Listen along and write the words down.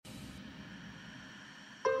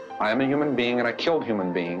I am a human being and I killed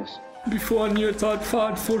human beings. Before I knew it, I'd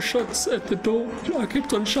fired 4 shots at the door. I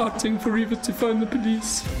kept on shouting for Eva to phone the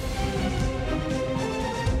police.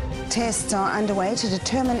 Tests are underway to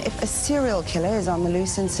determine if a serial killer is on the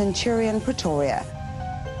loose in Centurion, Pretoria.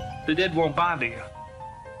 The dead won't bother you.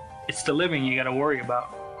 It's the living you got to worry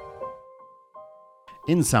about.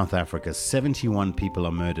 In South Africa, 71 people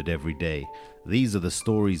are murdered every day. These are the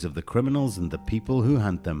stories of the criminals and the people who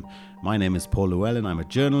hunt them. My name is Paul Llewellyn. I'm a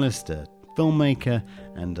journalist, a filmmaker,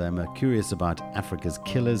 and I'm curious about Africa's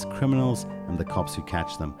killers, criminals, and the cops who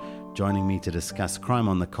catch them. Joining me to discuss crime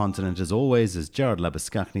on the continent, as always, is Gerard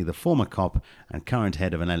Labuskaghni, the former cop and current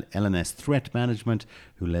head of an LNS threat management,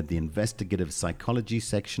 who led the investigative psychology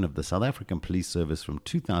section of the South African Police Service from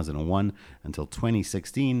 2001 until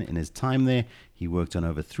 2016. In his time there, he worked on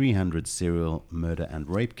over 300 serial murder and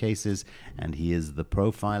rape cases, and he is the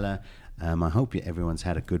profiler. I hope everyone's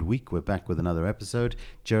had a good week. We're back with another episode.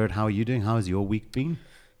 Gerard, how are you doing? How has your week been?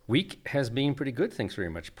 Week has been pretty good. Thanks very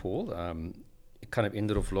much, Paul. It kind of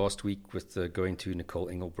ended off last week with going to Nicole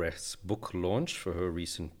Engelbrecht's book launch for her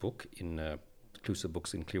recent book in Inclusive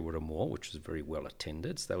Books in Clearwater Mall, which was very well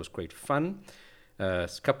attended. So that was great fun. A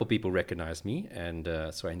couple of people recognized me, and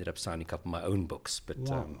so I ended up signing a couple of my own books. But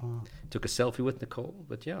took a selfie with Nicole.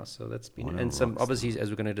 But yeah, so that's been and some obviously, as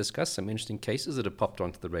we're going to discuss, some interesting cases that have popped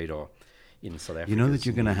onto the radar in South Africa. You know that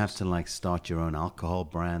you're going to have to start your own alcohol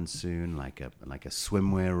brand soon, like a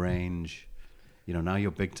swimwear range. You know, now you're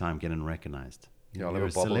big time getting recognized. You're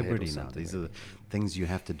a celebrity now. These are the things you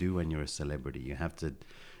have to do when you're a celebrity. You have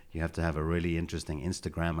to have a really interesting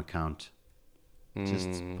Instagram account.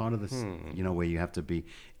 Just part of this, where you have to be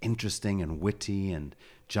interesting and witty and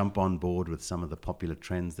jump on board with some of the popular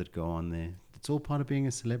trends that go on there. It's all part of being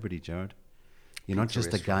a celebrity, Gerard. You're not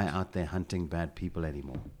just a guy out there hunting bad people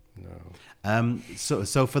anymore. No.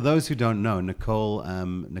 So for those who don't know, Nicole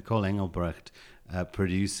Engelbrecht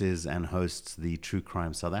produces and hosts the True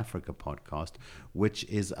Crime South Africa podcast, which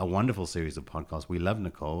is a wonderful series of podcasts. We love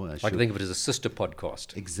Nicole. I can think of it as a sister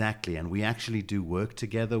podcast. Exactly, and we actually do work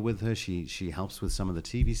together with her. She helps with some of the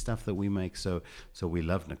TV stuff that we make, so we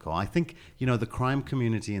love Nicole. I think, the crime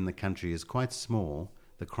community in the country is quite small,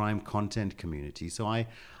 the crime content community, so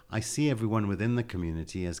I see everyone within the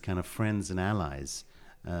community as kind of friends and allies,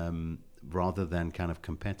 rather than kind of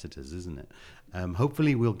competitors, isn't it?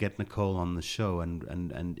 Hopefully we'll get Nicole on the show,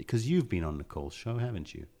 and because you've been on Nicole's show,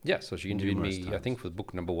 haven't you? Yeah, so she interviewed me, I think, for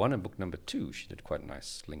book number 1 and book number 2. She did quite a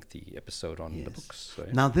nice, lengthy episode on the books. So,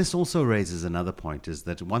 yeah. Now, this also raises another point, is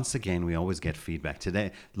that once again, we always get feedback.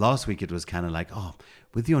 Last week, it was kind of like,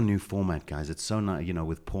 with your new format, guys, it's so nice,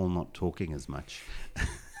 with Paul not talking as much.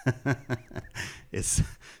 It's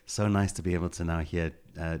so nice to be able to now hear,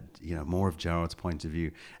 more of Gerard's point of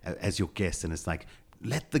view as your guest, and it's like,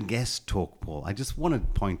 let the guest talk, Paul. I just want to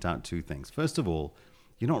point out 2 things. First of all,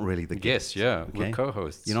 you're not really the guest. Yeah, okay? We're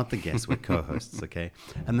co-hosts. You're not the guest, we're co-hosts, okay?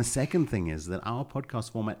 And the second thing is that our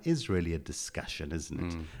podcast format is really a discussion,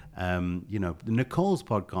 isn't it? Nicole's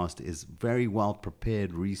podcast is very well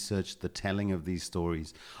prepared, researched, the telling of these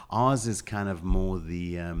stories. Ours is kind of more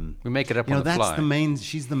the... we make it up on the fly.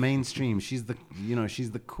 She's the mainstream. She's the, she's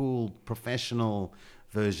the cool professional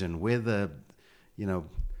version. We're the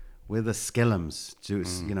skellums,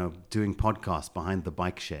 doing podcasts behind the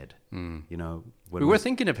bike shed. We were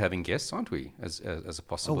thinking of having guests, aren't we, as a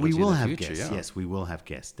possibility? We will in the have future, guests. Yeah. Yes, we will have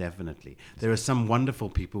guests, definitely. There are some wonderful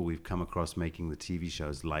people we've come across making the TV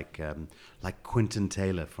shows, like Quentin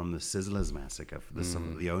Taylor from the Sizzlers Massacre,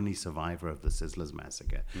 the only survivor of the Sizzlers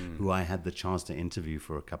Massacre, who I had the chance to interview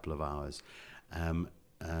for a couple of hours.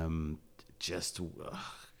 Just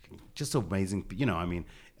amazing.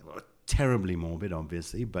 Terribly morbid,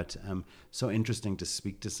 obviously, but so interesting to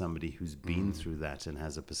speak to somebody who's been through that and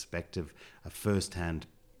has a perspective, a first-hand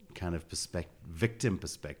kind of victim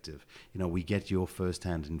perspective. We get your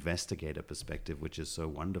first-hand investigator perspective, which is so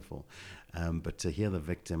wonderful. But to hear the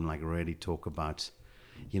victim really talk about,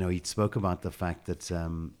 he spoke about the fact that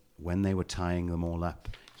when they were tying them all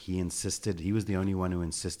up, he was the only one who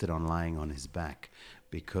insisted on lying on his back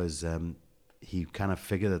because he kind of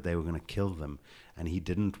figured that they were going to kill them, and he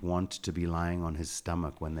didn't want to be lying on his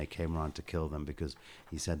stomach when they came around to kill them, because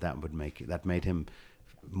he said that made him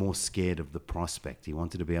more scared of the prospect. He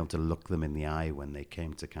wanted to be able to look them in the eye when they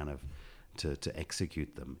came to kind of to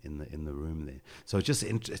execute them in the room there. So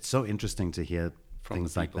it's so interesting to hear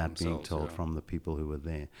things like that being told from the people who were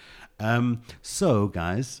there. So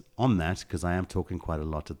guys, on that, because I am talking quite a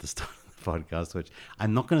lot at the start podcast, which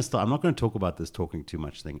I'm not going to talk about this talking too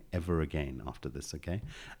much thing ever again after this, okay?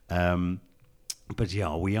 But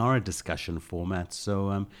yeah, we are a discussion format,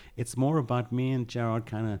 so it's more about me and Gerard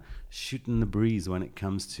kind of shooting the breeze when it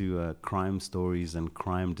comes to crime stories and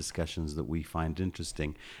crime discussions that we find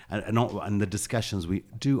interesting. And the discussions we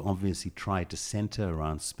do obviously try to center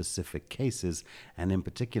around specific cases, and in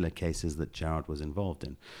particular cases that Gerard was involved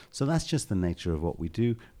in. So that's just the nature of what we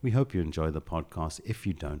do. We hope you enjoy the podcast. If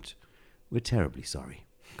you don't, we're terribly sorry.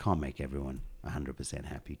 Can't make everyone 100%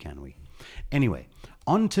 happy, can we? Anyway,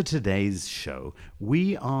 on to today's show.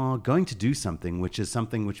 We are going to do something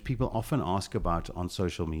which people often ask about on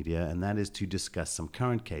social media, and that is to discuss some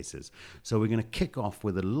current cases. So we're going to kick off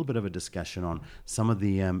with a little bit of a discussion on some of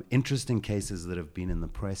the interesting cases that have been in the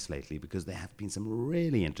press lately, because there have been some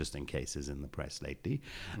really interesting cases in the press lately.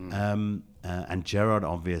 And Gerard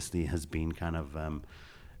obviously has been kind of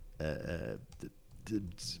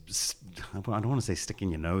I don't want to say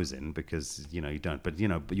sticking your nose in, because you don't, but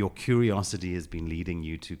your curiosity has been leading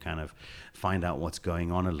you to kind of find out what's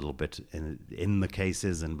going on a little bit in the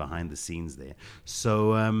cases and behind the scenes there.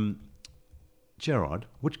 So Gerard,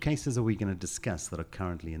 which cases are we going to discuss that are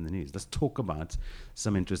currently in the news? Let's talk about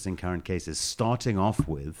some interesting current cases, starting off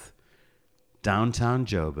with downtown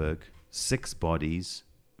Joburg, 6 bodies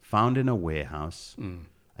found in a warehouse,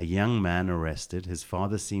 a young man arrested. His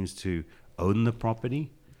father seems to own the property.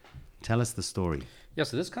 Tell us the story. Yeah,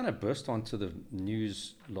 so this kind of burst onto the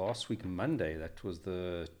news last week, Monday. That was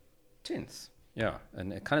the 10th. Yeah,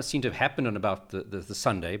 and it kind of seemed to have happened on about the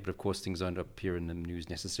Sunday, but of course things don't appear in the news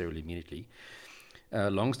necessarily immediately.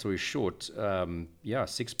 Long story short,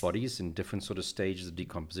 6 bodies in different sort of stages of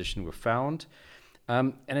decomposition were found.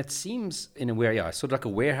 And it seems in a way, sort of like a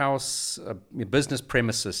warehouse, a business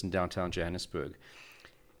premises in downtown Johannesburg.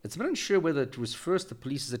 It's a bit unsure whether it was first the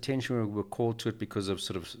police's attention were called to it because of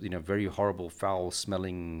sort of, very horrible, foul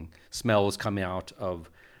smells coming out of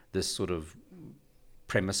this sort of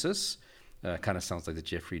premises. Kind of sounds like the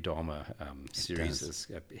Jeffrey Dahmer series is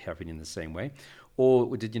happening in the same way.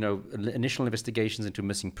 Or did, initial investigations into a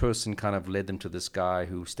missing person kind of led them to this guy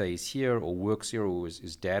who stays here or works here, or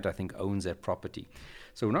his dad, I think, owns that property.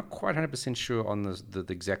 So we're not quite 100% sure on the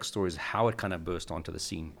exact stories, how it kind of burst onto the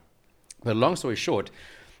scene. But long story short,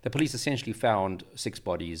 the police essentially found 6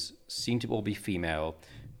 bodies, seemed to all be female,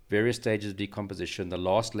 various stages of decomposition. The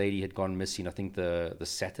last lady had gone missing, I think, the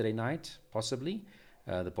Saturday night, possibly.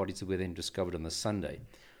 The bodies were then discovered on the Sunday.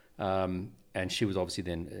 And she was obviously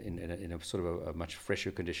then in a sort of a much fresher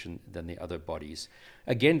condition than the other bodies.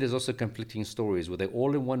 Again, there's also conflicting stories. Were they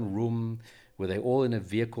all in one room? Were they all in a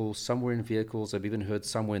vehicle, somewhere in vehicles? I've even heard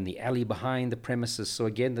somewhere in the alley behind the premises. So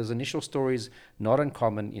again, those initial stories, not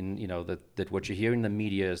uncommon in, that what you hear in the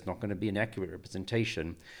media is not going to be an accurate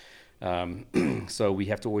representation. So we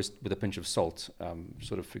have to always, with a pinch of salt,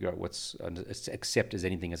 sort of figure out what's accept as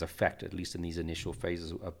anything as a fact, at least in these initial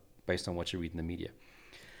phases, based on what you read in the media.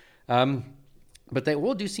 But they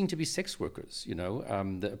all do seem to be sex workers,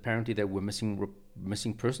 apparently there were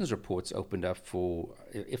missing persons reports opened up for,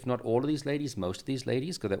 if not all of these ladies, most of these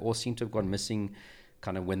ladies, because they all seem to have gone missing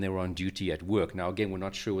kind of when they were on duty at work. Now, again, we're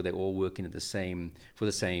not sure were they all working for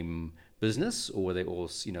the same business, or were they all,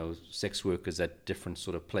 sex workers at different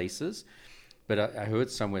sort of places. But I heard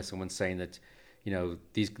somewhere someone saying that,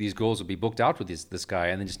 these girls would be booked out with this guy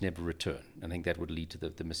and then just never return. I think that would lead to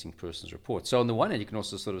the missing persons report. So on the one hand, you can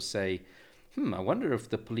also sort of say, I wonder if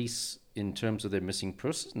the police, in terms of their missing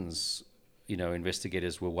persons,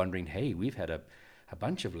 investigators were wondering, hey, we've had a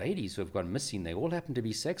bunch of ladies who have gone missing. They all happen to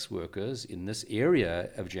be sex workers in this area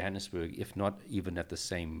of Johannesburg, if not even at the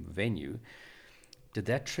same venue. Did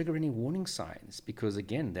that trigger any warning signs? Because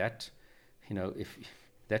again, that, if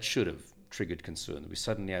that should have triggered concern. We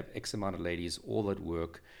suddenly have X amount of ladies all at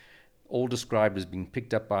work, all described as being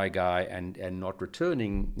picked up by a guy and not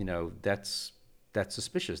returning. That's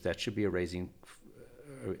suspicious. That should be raising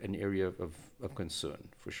an area of concern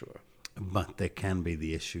for sure. But there can be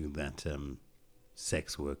the issue that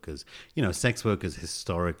sex workers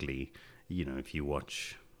historically, if you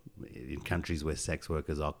watch in countries where sex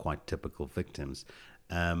workers are quite typical victims,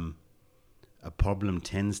 a problem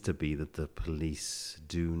tends to be that the police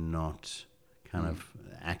do not kind of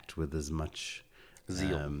act with as much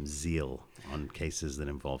zeal on cases that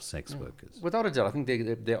involve sex workers. Without a doubt, I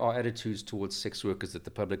think there are attitudes towards sex workers that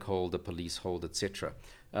the public hold, the police hold, etc.,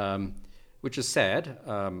 which is sad.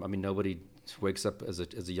 Nobody wakes up as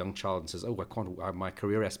a young child and says, "Oh, I can't. My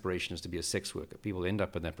career aspiration is to be a sex worker." People end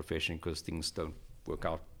up in that profession because things don't work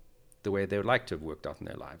out the way they would like to have worked out in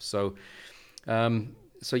their lives.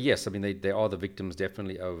 So yes, they are the victims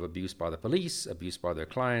definitely of abuse by the police, abuse by their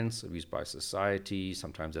clients, abuse by society.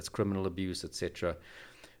 Sometimes that's criminal abuse, etc.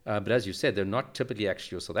 But as you said, they're not typically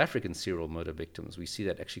actually your South African serial murder victims. We see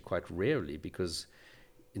that actually quite rarely because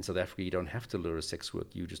in South Africa, you don't have to lure a sex worker.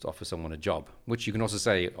 You just offer someone a job, which you can also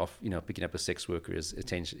say, picking up a sex worker is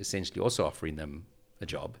essentially also offering them a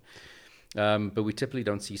job. But we typically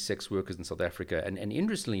don't see sex workers in South Africa. And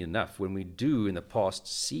interestingly enough, when we do in the past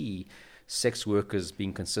see sex workers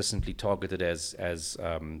being consistently targeted as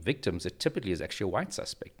victims, it typically is actually a white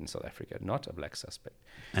suspect in South Africa, not a black suspect.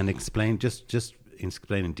 And explain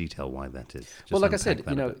in detail why that is. Well, like I said,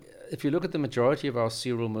 if you look at the majority of our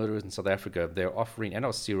serial murderers in South Africa, and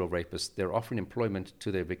our serial rapists, they're offering employment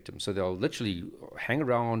to their victims. So they'll literally hang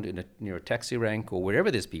around near a taxi rank or wherever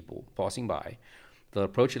there's people passing by. They'll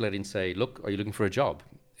approach a lady and say, look, are you looking for a job?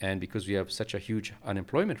 And because we have such a huge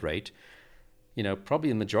unemployment rate, probably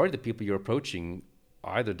the majority of the people you're approaching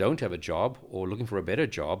either don't have a job or looking for a better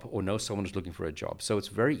job or know someone who's looking for a job. So it's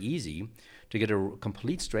very easy to get a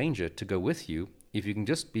complete stranger to go with you if you can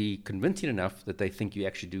just be convincing enough that they think you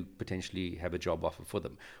actually do potentially have a job offer for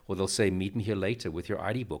them. Or they'll say, meet me here later with your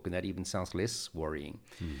ID book, and that even sounds less worrying.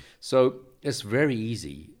 So it's very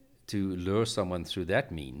easy to lure someone through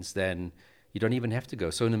that means, then you don't even have to go.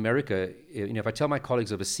 So in America, if I tell my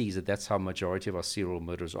colleagues overseas that that's how majority of our serial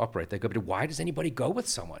murderers operate, they go, but why does anybody go with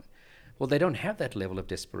someone? Well, they don't have that level of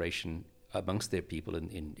desperation amongst their people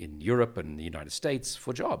in Europe and the United States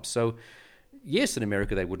for jobs. So yes, in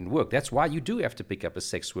America, they wouldn't work. That's why you do have to pick up a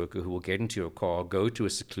sex worker who will get into your car, go to a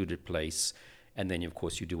secluded place, and then, of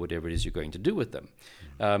course, you do whatever it is you're going to do with them.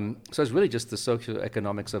 So it's really just the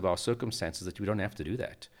socioeconomics of our circumstances that we don't have to do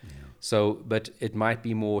that. Yeah. So, but it might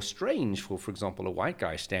be more strange for example, a white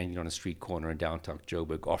guy standing on a street corner in downtown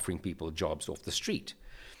Joburg offering people jobs off the street.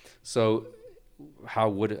 So how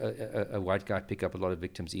would a white guy pick up a lot of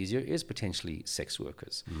victims easier is potentially sex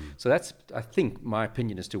workers. So that's, I think, my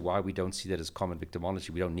opinion as to why we don't see that as common victimology.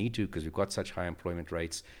 We don't need to because we've got such high employment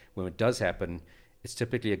rates. When it does happen, it's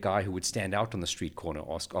typically a guy who would stand out on the street corner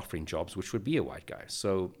offering jobs, which would be a white guy.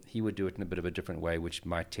 So he would do it in a bit of a different way, which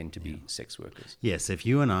might tend to be sex workers. Yes, if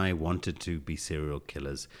you and I wanted to be serial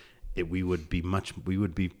killers, we would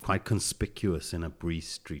be quite conspicuous in a Bree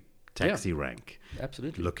Street taxi rank,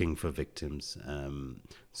 absolutely, looking for victims.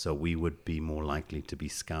 So we would be more likely to be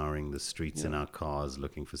scouring the streets in our cars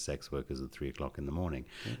looking for sex workers at 3 o'clock in the morning.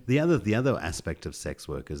 The other aspect of sex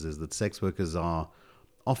workers is that sex workers are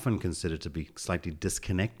often considered to be slightly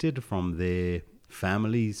disconnected from their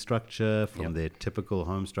family structure, from their typical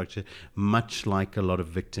home structure, much like a lot of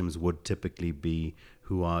victims would typically be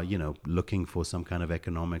who are, looking for some kind of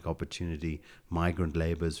economic opportunity, migrant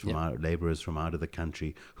laborers from out of the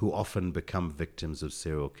country, who often become victims of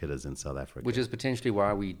serial killers in South Africa. Which is potentially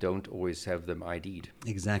why we don't always have them ID'd.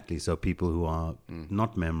 Exactly. So people who are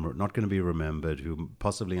not going to be remembered, who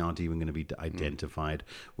possibly aren't even going to be identified,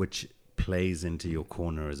 which plays into your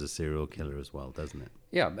corner as a serial killer as well, doesn't it?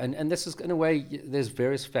 Yeah, and this is, in a way, there's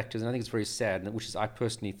various factors, and I think it's very sad, which is, I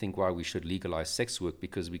personally think, why we should legalize sex work,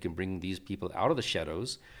 because we can bring these people out of the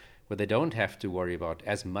shadows where they don't have to worry about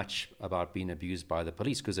as much about being abused by the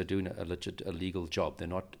police because they're doing a legal job. They're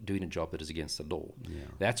not doing a job that is against the law. Yeah.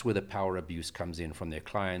 That's where the power abuse comes in from their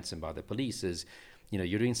clients and by the police is,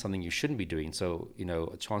 you're doing something you shouldn't be doing. So,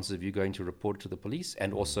 chances of you going to report it to the police,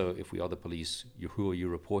 and also if we are the police, who are you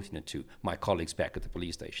reporting it to? My colleagues back at the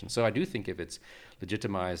police station. So I do think if it's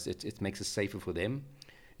legitimized, it makes it safer for them.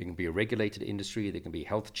 It can be a regulated industry. There can be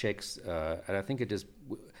health checks. And I think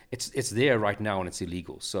it's there right now and it's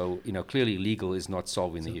illegal. So, clearly legal is not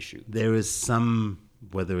solving the issue. There is some,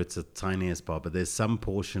 whether it's a tiniest part, but there's some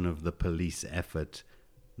portion of the police effort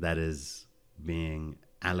that is being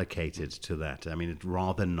allocated to that. I mean, it'd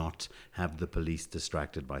rather not have the police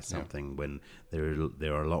distracted by something when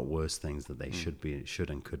there are a lot worse things that they should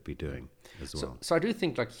and could be doing as well. So I do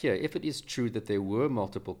think, like here, if it is true that there were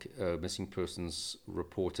multiple missing persons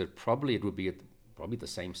reported, probably it would be at the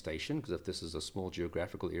same station, because if this is a small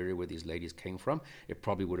geographical area where these ladies came from, it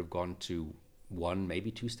probably would have gone to one,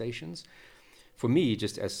 maybe two stations. For me,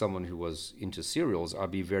 just as someone who was into serials,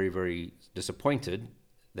 I'd be very, very disappointed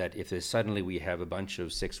that if there's suddenly we have a bunch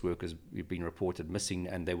of sex workers being reported missing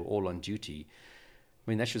and they were all on duty, I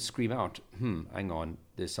mean, that should scream out, hang on,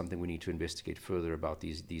 there's something we need to investigate further about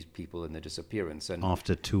these people and their disappearance. And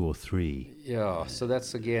after 2 or 3. Yeah, so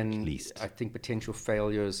that's, again, at least, I think, potential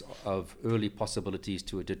failures of early possibilities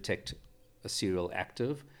to detect a serial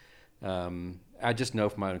active. I just know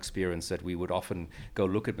from my own experience that we would often go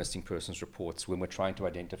look at missing persons reports when we're trying to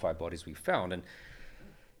identify bodies we found. And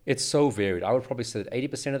it's so varied. I would probably say that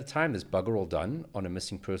 80% of the time there's bugger all done on a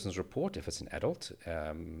missing persons report if it's an adult.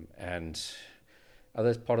 And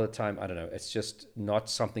other part of the time, I don't know, it's just not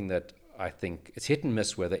something that I think, it's hit and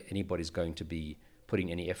miss whether anybody's going to be putting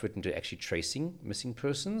any effort into actually tracing missing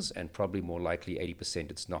persons, and probably more likely 80%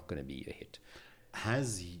 it's not going to be a hit.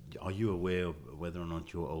 Are you aware of whether or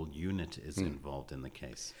not your old unit is involved in the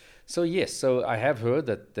case? So yes, so I have heard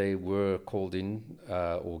that they were called in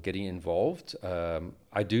or getting involved.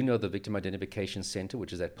 I do know the Victim Identification Center,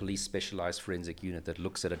 which is that police specialized forensic unit that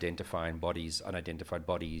looks at identifying bodies, unidentified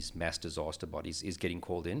bodies, mass disaster bodies, is getting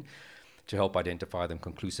called in to help identify them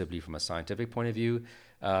conclusively from a scientific point of view.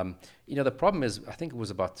 The problem is, I think it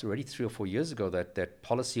was about already 3 or 4 years ago that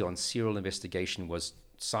policy on serial investigation was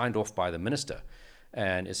signed off by the minister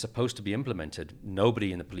and is supposed to be implemented.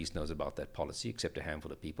 Nobody in the police knows about that policy except a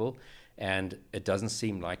handful of people. And it doesn't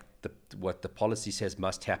seem like what the policy says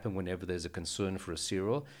must happen whenever there's a concern for a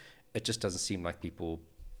serial. It just doesn't seem like people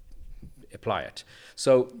apply it.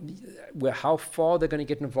 So how far they're going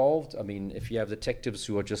to get involved, I mean, if you have detectives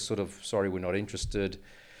who are just sort of, sorry, we're not interested,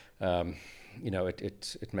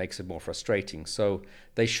 it makes it more frustrating. So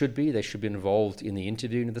they should be involved in the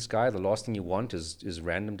interviewing of this guy. The last thing you want is a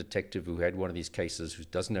random detective who had one of these cases who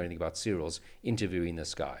doesn't know anything about serials interviewing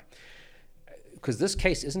this guy. Because this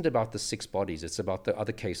case isn't about the 6 bodies, it's about the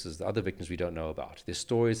other cases, the other victims we don't know about. There's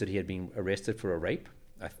stories that he had been arrested for a rape.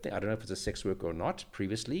 I don't know if it's a sex worker or not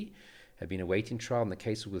previously, had been awaiting trial, and the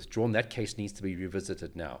case was withdrawn. That case needs to be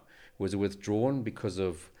revisited now. Was it withdrawn because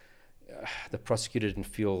of the prosecutor didn't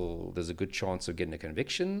feel there's a good chance of getting a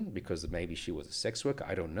conviction because maybe she was a sex worker?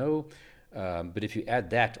 I don't know. But if you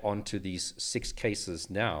add that onto these 6 cases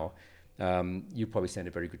now, you probably stand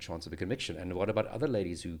a very good chance of a conviction. And what about other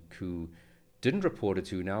ladies who didn't report it,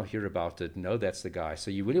 who now hear about it, know that's the guy?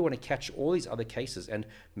 So you really want to catch all these other cases, and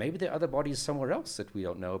maybe there are other bodies somewhere else that we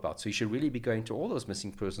don't know about. So you should really be going to all those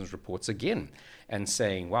missing persons reports again and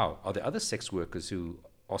saying, wow, are there other sex workers who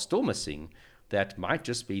are still missing that might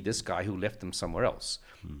just be this guy who left them somewhere else,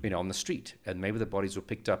 on the street, and maybe the bodies were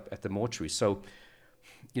picked up at the mortuary. So,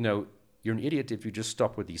 you're an idiot if you just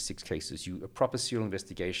stop with these 6 cases. A proper serial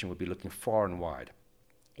investigation would be looking far and wide.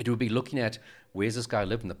 It would be looking at, where's this guy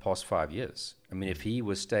lived in the past 5 years? I mean, if he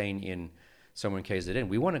was staying in somewhere in KZN,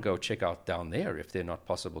 we want to go check out down there if they're not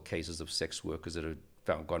possible cases of sex workers that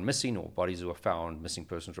have gone missing, or bodies who are found, missing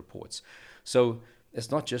persons reports. So it's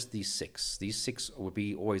not just these 6. These 6 would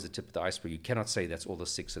be always the tip of the iceberg. You cannot say that's all the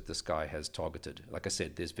 6 that this guy has targeted. Like I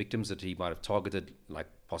said, there's victims that he might have targeted, like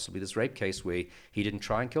possibly this rape case where he didn't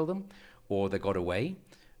try and kill them, or they got away.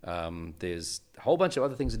 There's a whole bunch of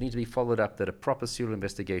other things that need to be followed up that a proper serial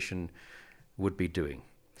investigation would be doing.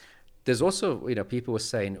 There's also, people were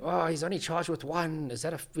saying, oh, he's only charged with 1. Is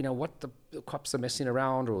that what the cops are messing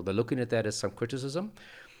around, or they're looking at that as some criticism?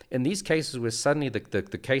 In these cases where suddenly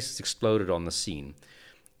the case has exploded on the scene,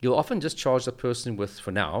 you'll often just charge the person with,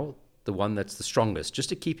 for now, the one that's the strongest, just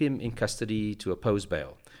to keep him in custody to oppose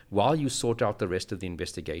bail while you sort out the rest of the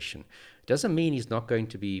investigation. It doesn't mean he's not going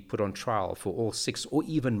to be put on trial for all 6 or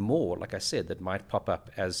even more, like I said, that might pop up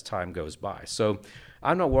as time goes by. So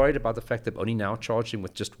I'm not worried about the fact that only now charged him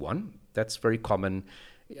with just 1. That's very common.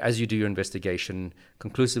 As you do your investigation,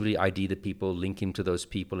 conclusively ID the people, link him to those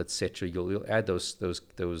people, etc. You'll add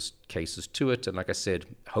those cases to it, and like I said,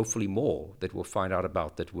 hopefully more that we'll find out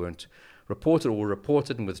about that weren't reported or were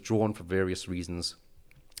reported and withdrawn for various reasons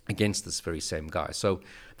against this very same guy. So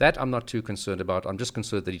that I'm not too concerned about. I'm just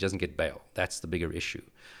concerned that he doesn't get bail. That's the bigger issue.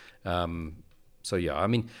 So yeah, I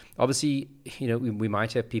mean, obviously, we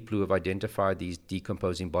might have people who have identified these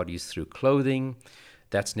decomposing bodies through clothing.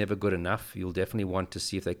 That's never good enough. You'll definitely want to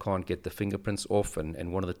see if they can't get the fingerprints off.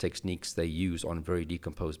 And one of the techniques they use on very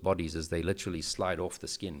decomposed bodies is they literally slide off the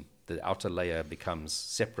skin. The outer layer becomes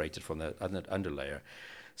separated from the under layer.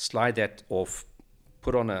 Slide that off,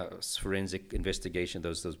 put on a forensic investigation,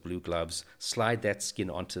 those blue gloves, slide that skin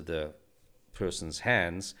onto the person's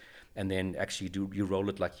hands, and then actually you roll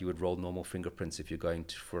it like you would roll normal fingerprints if you're going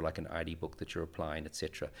for like an ID book that you're applying,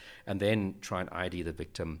 etc. And then try and ID the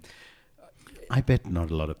victim. I bet not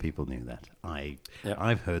a lot of people knew that.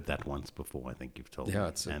 I've heard that once before. I think you've told me. Yeah,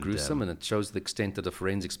 it's gruesome, and it shows the extent that the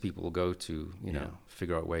forensics people will go to,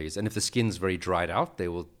 figure out ways. And if the skin's very dried out, they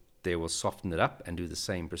will soften it up and do the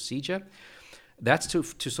same procedure. That's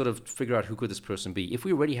to sort of figure out who could this person be. If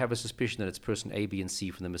we already have a suspicion that it's person A, B, and C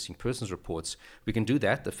from the missing persons reports, we can do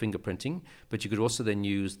that, the fingerprinting. But you could also then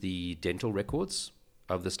use the dental records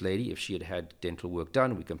of this lady. If she had had dental work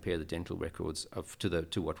done, we compare the dental records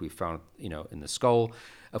to what we found, in the skull.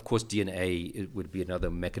 Of course, DNA, it would be another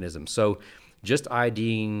mechanism. So just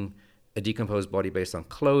IDing a decomposed body based on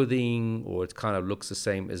clothing, or it kind of looks the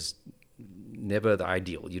same, is never the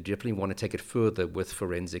ideal. You definitely want to take it further with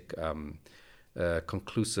forensic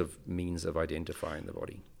conclusive means of identifying the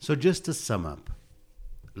body. So just to sum up,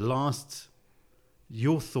 last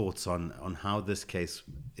Your thoughts on how this case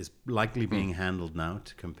is likely being handled now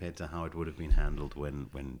compared to how it would have been handled when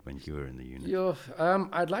you were in the unit? Yeah,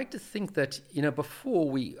 I'd like to think that,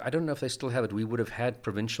 before I don't know if they still have it, we would have had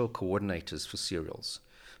provincial coordinators for serials.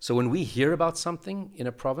 So when we hear about something in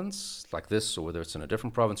a province like this, or whether it's in a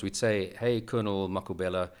different province, we'd say, hey, Colonel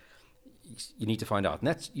Makubela, you need to find out. And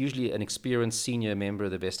that's usually an experienced senior member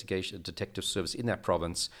of the investigation detective service in that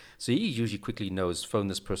province. So he usually quickly knows, phone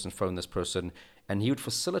this person, and he would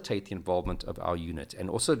facilitate the involvement of our unit and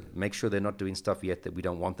also make sure they're not doing stuff yet that we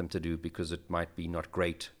don't want them to do because it might be not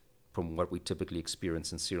great from what we typically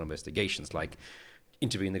experience in serial investigations, like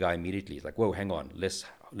interviewing the guy immediately. It's like, whoa, hang on, let's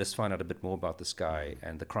find out a bit more about this guy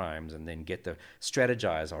and the crimes, and then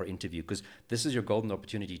strategize our interview, because this is your golden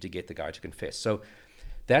opportunity to get the guy to confess. So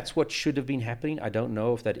that's what should have been happening. I don't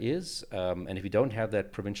know if that is. And if you don't have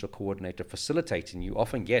that provincial coordinator facilitating, you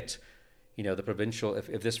often get, the provincial,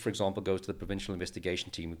 if this, for example, goes to the provincial investigation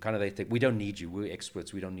team, they think, we don't need you. We're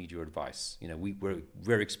experts. We don't need your advice. We're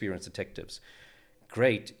very experienced detectives.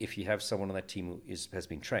 Great if you have someone on that team who has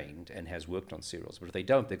been trained and has worked on serials. But if they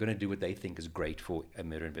don't, they're going to do what they think is great for a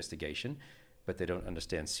murder investigation, but they don't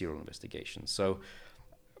understand serial investigation. So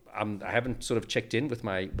I haven't sort of checked in with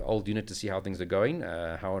my old unit to see how things are going,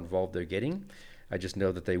 how involved they're getting. I just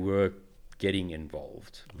know that they were getting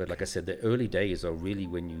involved. But like I said, the early days are really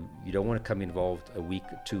when you don't want to come involved a week,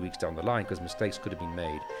 2 weeks down the line, because mistakes could have been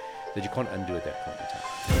made that you can't undo at that point in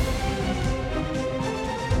time.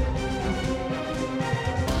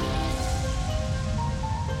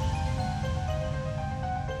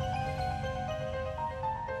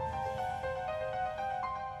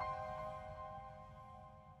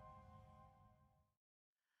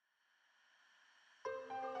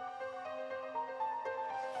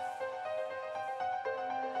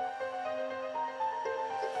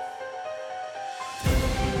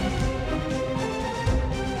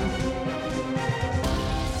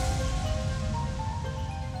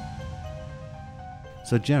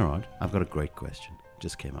 So, Gerard, I've got a great question.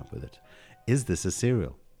 Just came up with it. Is this a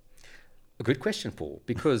serial? A good question, Paul,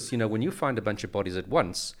 because, when you find a bunch of bodies at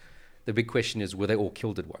once, the big question is, were they all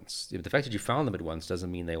killed at once? The fact that you found them at once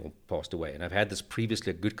doesn't mean they all passed away. And I've had this previously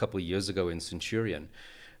a good couple of years ago in Centurion,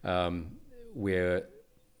 where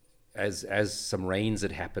as some rains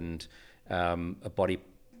had happened, a body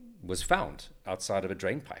was found outside of a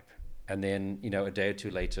drain pipe. And then, a day or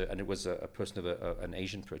two later, and it was a person of an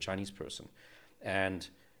Asian, a Chinese person. And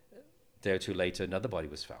a day or two later, another body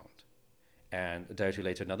was found. And a day or two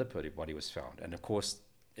later, another body was found. And of course,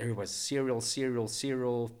 everyone's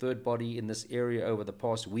serial, third body in this area over the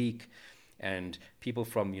past week. And people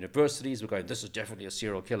from universities were going, this is definitely a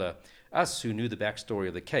serial killer. Us, who knew the backstory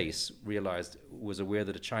of the case, was aware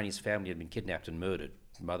that a Chinese family had been kidnapped and murdered.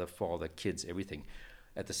 Mother, father, kids, everything.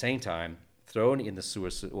 At the same time, thrown in the sewer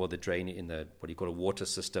or the drain in the, a water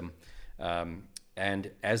system.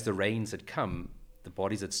 And as the rains had come, the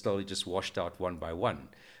bodies had slowly just washed out one by one.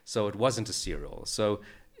 So it wasn't a serial. So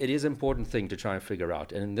it is an important thing to try and figure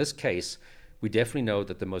out. And in this case, we definitely know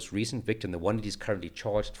that the most recent victim, the one that he's currently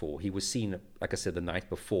charged for, he was seen, like I said, the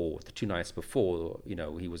 2 nights before,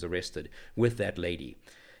 he was arrested with that lady.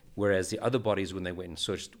 Whereas the other bodies, when they went and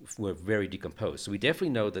searched, were very decomposed. So we definitely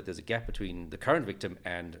know that there's a gap between the current victim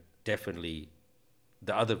and definitely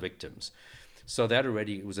the other victims. So that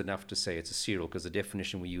already was enough to say it's a serial, because the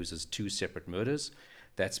definition we use is 2 separate murders.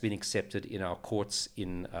 That's been accepted in our courts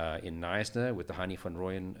in Neisner with the Hani van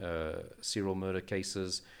Rooyen serial murder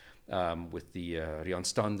cases, with the Rian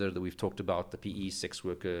Stander that we've talked about, the PE sex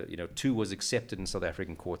worker. 2 was accepted in South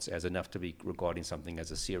African courts as enough to be regarding something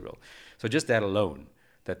as a serial. So just that alone,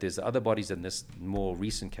 that there's other bodies in this more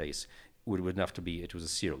recent case, would enough to be it was a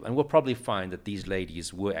serial. And we'll probably find that these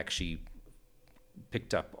ladies were actually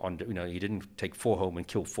picked up on, he didn't take 4 home and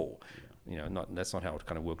kill 4. That's not how it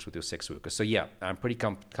kind of works with your sex worker. So yeah, I'm pretty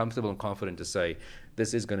comfortable and confident to say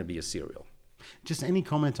this is going to be a serial. Just any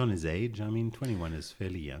comment on his age? 21 is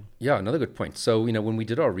fairly young. Yeah, another good point. So, when we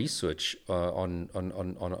did our research on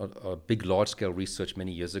a big, large-scale research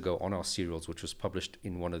many years ago on our serials, which was published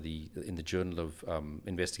in in the Journal of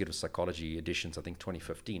Investigative Psychology editions, I think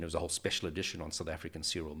 2015, it was a whole special edition on South African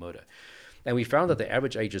serial murder. And we found that the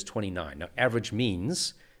average age is 29. Now, average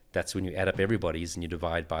means that's when you add up everybody's and you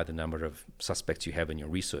divide by the number of suspects you have in your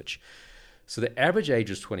research. So the average age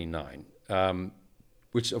is 29,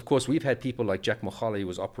 which, of course, we've had people like Jack Mohale, who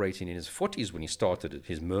was operating in his 40s when he started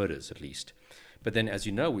his murders, at least. But then, as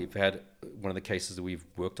you know, we've had one of the cases that we've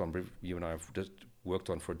worked on, you and I have worked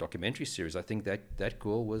on for a documentary series. I think that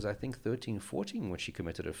girl was, 13, 14 when she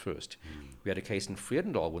committed her first. We had a case in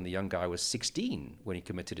Vredendal when the young guy was 16 when he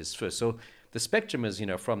committed his first. So the spectrum is,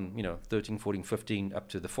 from 13, 14, 15 up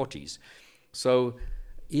to the 40s. So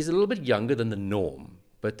he's a little bit younger than the norm,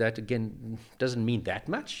 but that again doesn't mean that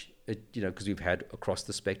much, because we've had across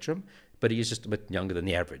the spectrum. But he is just a bit younger than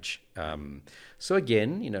the average. So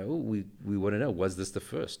again, we want to know, was this the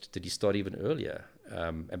first? Did he start even earlier?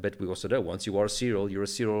 But we also know once you are a serial, you're a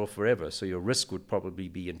serial forever. So your risk would probably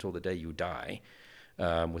be until the day you die,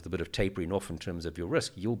 with a bit of tapering off in terms of your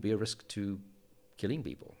risk. You'll be a risk to killing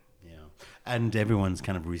people. Yeah. And everyone's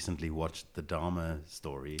kind of recently watched the Dharma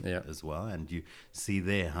story as well. And you see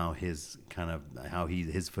there how his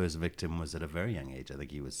first victim was at a very young age. I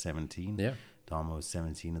think he was 17. Yeah. Dharma was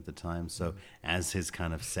 17 at the time. So as his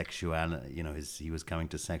kind of sexuality, he was coming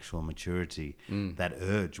to sexual maturity, that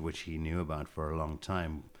urge, which he knew about for a long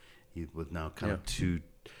time, he was now kind of too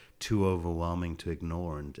overwhelming to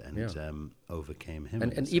ignore and overcame him.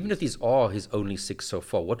 And even if these are his only 6 so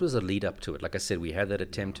far, what was the lead up to it? Like I said, we had that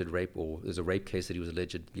attempted rape, or there's a rape case that he was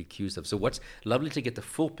allegedly accused of. So what's lovely to get the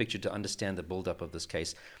full picture to understand the build up of this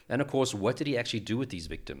case. And of course, what did he actually do with these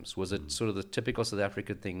victims? Was it sort of the typical South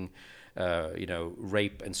African thing,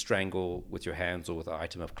 rape and strangle with your hands or with an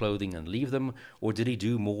item of clothing and leave them? Or did he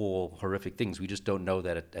do more horrific things? We just don't know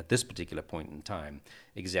that at this particular point in time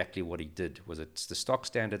exactly what he did. Was it the stock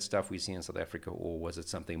standard stuff we see in South Africa, or was it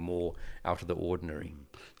something more out of the ordinary?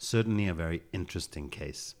 Certainly a very interesting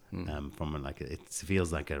case. It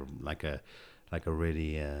feels like a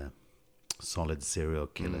really solid serial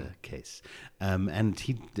killer case. And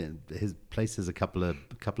his place is a couple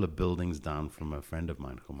of buildings down from a friend of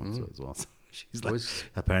mine, as well. So she's like,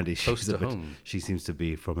 apparently she seems to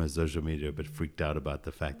be, from her social media, a bit freaked out about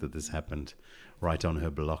the fact that this happened right on her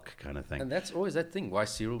block, kind of thing. And that's always that thing, why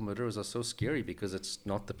serial murderers are so scary, because it's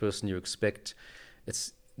not the person you expect.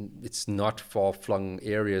 It's not far-flung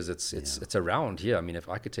areas. It's around here. I mean, if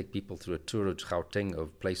I could take people through a tour of Gauteng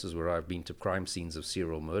of places where I've been to crime scenes of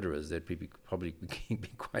serial murderers, they'd probably be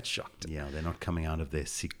quite shocked. Yeah, they're not coming out of their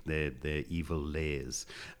evil lairs.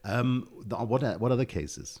 What other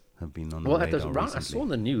cases have been on the radar recently? I saw in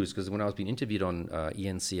the news, because when I was being interviewed on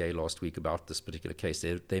ENCA last week about this particular case,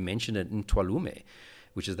 they mentioned it in Ntwalume,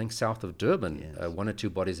 which is, I think, south of Durban. Yes. 1 or 2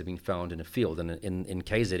 bodies have been found in a field. And in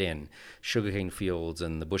KZN, sugarcane fields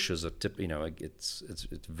and the bushes are, it's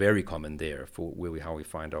very common there for how we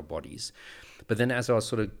find our bodies. But then as I was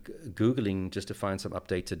sort of Googling just to find some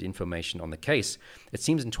updated information on the case, it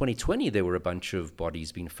seems in 2020 there were a bunch of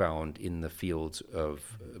bodies being found in the fields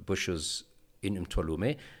of bushes in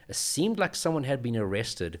Ntwalume. It seemed like someone had been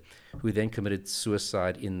arrested who then committed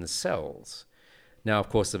suicide in the cells. Now, of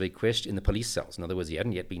course, the big question in the police cells. In other words, he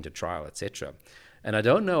hadn't yet been to trial, etc. And I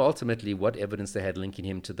don't know ultimately what evidence they had linking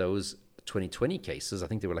him to those 2020 cases. I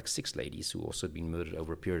think there were like 6 ladies who also had been murdered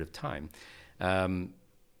over a period of time. And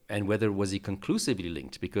whether was he conclusively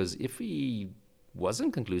linked? Because if he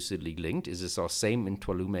wasn't conclusively linked, is this our same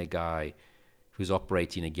Ntwalume guy who's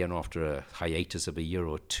operating again after a hiatus of a year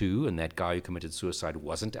or 2, and that guy who committed suicide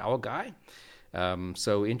wasn't our guy?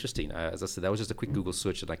 So interesting. As I said, that was just a quick Google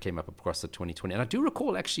search that I came up across the 2020. And I do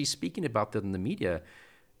recall actually speaking about that in the media,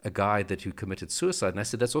 a guy who committed suicide. And I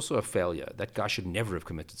said, that's also a failure. That guy should never have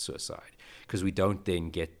committed suicide, because we don't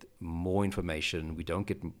then get more information. We don't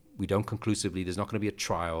conclusively, there's not going to be a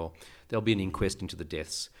trial. There'll be an inquest into the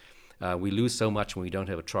deaths. We lose so much when we don't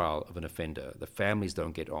have a trial of an offender. The families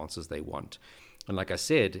don't get answers they want. And like I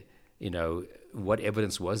said, what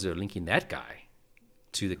evidence was there linking that guy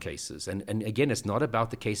to the cases? And again, it's not about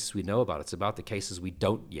the cases we know about. It's about the cases we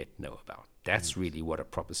don't yet know about. That's really what a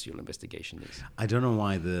proper serial investigation is. I don't know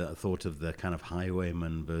why the thought of the kind of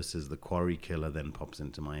highwayman versus the quarry killer then pops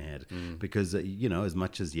into my head. Because, as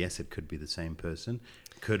much as, yes, it could be the same person,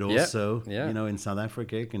 could also, in South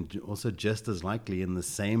Africa, it can also just as likely in the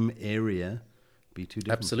same area be 2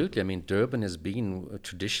 different. Absolutely. I mean, Durban has been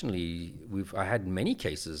traditionally, I had many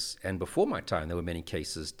cases, and before my time, there were many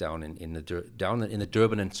cases down in the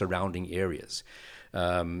Durban and surrounding areas.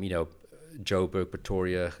 Joburg,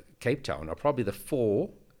 Pretoria, Cape Town are probably the 4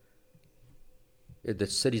 the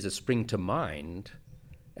cities that spring to mind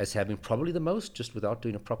as having probably the most, just without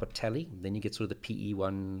doing a proper tally. Then you get sort of the PE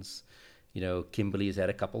ones, Kimberley's had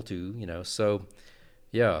a couple too, but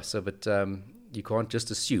you can't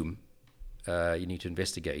just assume. You need to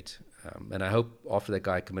investigate. And I hope after that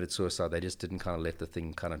guy committed suicide, they just didn't kind of let the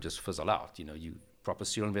thing kind of just fizzle out. Proper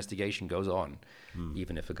serial investigation goes on,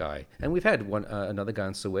 even if a guy... And we've had another guy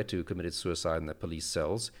in Soweto who committed suicide in the police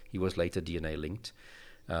cells. He was later DNA linked.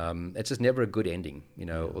 It's just never a good ending, you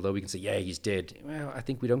know. Although we can say, yeah, he's dead. Well, I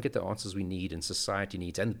think we don't get the answers we need and society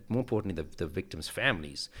needs, and more importantly, the victims'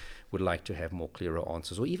 families would like to have more clearer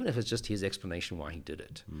answers, or even if it's just his explanation why he did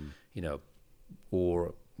it, you know,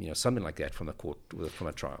 or something like that from a court, from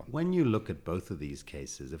a trial. When you look at both of these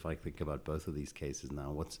cases, if I think about both of these cases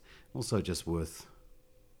now, what's also just worth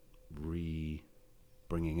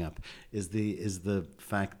bringing up is the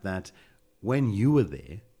fact that when you were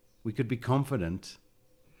there, we could be confident.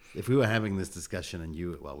 If we were having this discussion and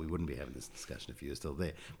we wouldn't be having this discussion if you were still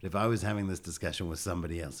there. But if I was having this discussion with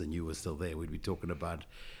somebody else and you were still there, we'd be talking about,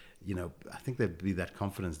 I think there'd be that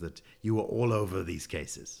confidence that you were all over these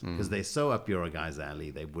cases because they're so up your guy's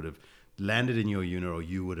alley. They would have landed in your unit, or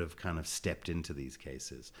you would have kind of stepped into these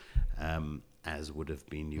cases, as would have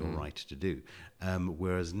been your right to do.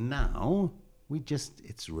 Whereas now,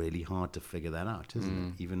 it's really hard to figure that out,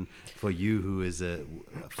 isn't it? Even for you, who is a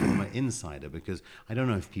former insider, because I don't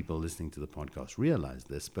know if people listening to the podcast realize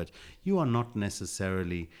this, but you are not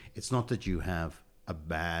necessarily, it's not that you have a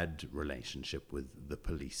bad relationship with the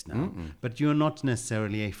police now, but you're not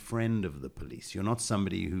necessarily a friend of the police. You're not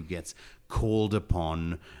somebody who gets called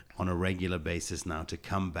upon on a regular basis now to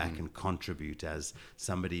come back and contribute as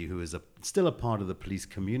somebody who is still a part of the police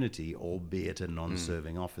community, albeit a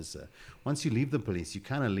non-serving officer. Once you leave the police, you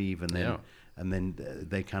kind of leave, and then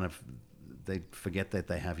they forget that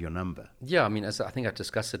they have your number. Yeah, I mean, as I think I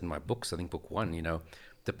discussed it in my books. I think book 1,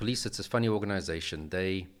 the police, it's a funny organization.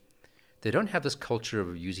 They don't have this culture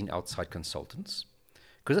of using outside consultants.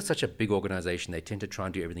 Because it's such a big organization, they tend to try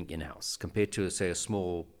and do everything in-house, compared to, say, a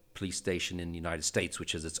small police station in the United States,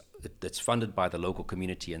 which is it's funded by the local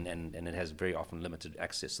community and it has very often limited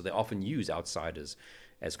access. So they often use outsiders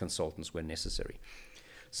as consultants when necessary.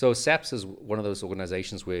 So SAPS is one of those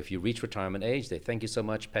organizations where if you reach retirement age, they thank you so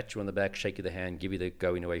much, pat you on the back, shake you the hand, give you the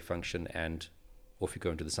going away function, and off you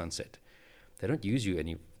go into the sunset. They don't use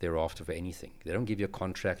you thereafter for anything. They don't give you a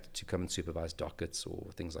contract to come and supervise dockets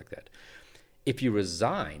or things like that. If you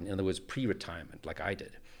resign, in other words, pre-retirement, like I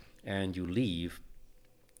did, and you leave,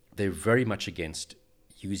 they're very much against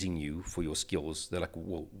using you for your skills. They're like,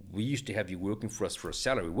 well, we used to have you working for us for a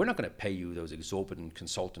salary. We're not going to pay you those exorbitant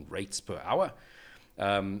consultant rates per hour.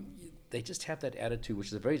 They just have that attitude, which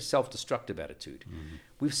is a very self-destructive attitude.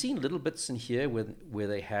 We've seen little bits in here where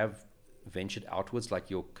they have ventured outwards,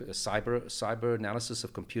 like your cyber analysis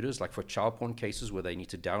of computers, like for child porn cases where they need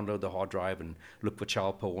to download the hard drive and look for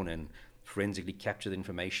child porn and forensically capture the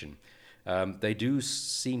information. They do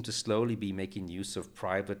seem to slowly be making use of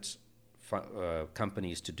private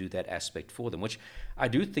companies to do that aspect for them, which I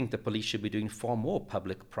do think the police should be doing far more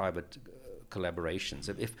public-private collaborations.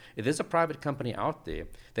 If there's a private company out there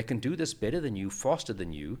that can do this better than you, faster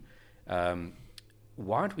than you,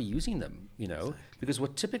 why aren't we using them? Because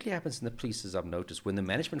what typically happens in the police, as I've noticed, when the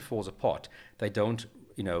management falls apart, they don't,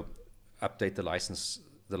 update the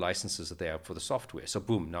licenses that they have for the software. So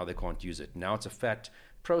boom, now they can't use it. Now it's a fat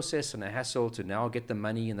process and a hassle to now get the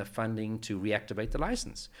money and the funding to reactivate the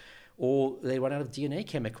license. Or they run out of DNA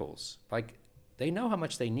chemicals. Like, they know how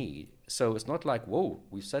much they need. So it's not like, whoa,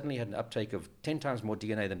 we've suddenly had an uptake of 10 times more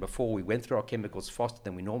DNA than before. We went through our chemicals faster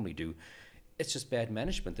than we normally do. It's just bad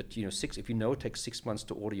management that, if it takes 6 months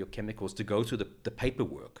to order your chemicals to go through the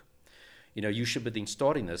paperwork, you should be then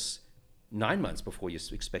starting this 9 months before you're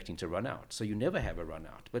expecting to run out. So you never have a run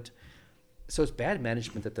out. So it's bad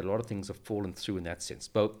management that a lot of things have fallen through in that sense.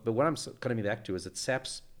 But what I'm coming back to is that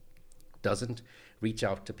SAPS doesn't reach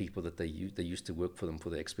out to people that they used to work for them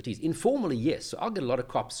for their expertise. Informally, yes. So I'll get a lot of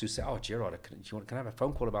cops who say, oh, Gerard, can I have a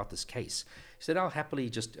phone call about this case? He said, I'll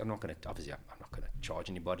happily I'm not going to charge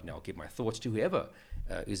anybody. Now I'll give my thoughts to whoever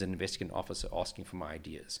is an investigating officer asking for my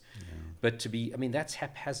ideas. Yeah. But that's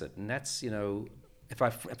haphazard. And that's, if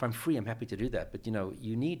I'm free, I'm happy to do that. But,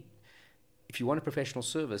 if you want a professional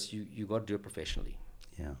service, you got to do it professionally.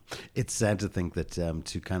 Yeah. It's sad to think that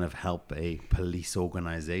to kind of help a police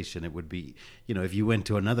organization, it would be, if you went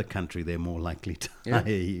to another country, they're more likely to hire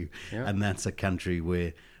you. Yeah. And that's a country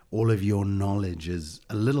where all of your knowledge is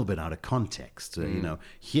a little bit out of context.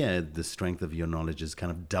 Here, the strength of your knowledge is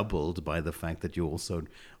kind of doubled by the fact that you also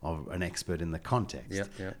are an expert in the context.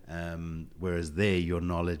 Whereas there, your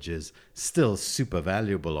knowledge is still super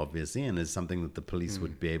valuable, obviously, and is something that the police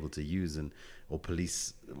would be able to use, or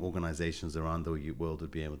police organizations around the world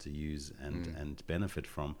would be able to use and benefit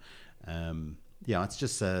from. It's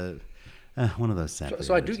just one of those sad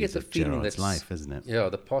So I do get the feeling that's life, isn't it? Yeah,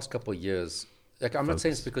 the past couple of years. Like, I'm not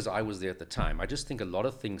saying it's because I was there at the time. I just think a lot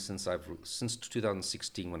of things since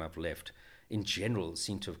 2016 when I've left, in general,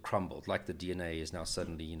 seem to have crumbled. Like the DNA is now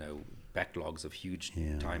suddenly, backlogs of huge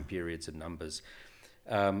time periods and numbers.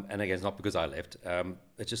 And again, it's not because I left.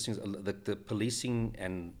 It just seems the policing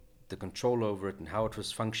and the control over it and how it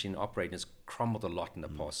was functioning, operating, has crumbled a lot in the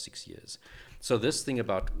past 6 years. So this thing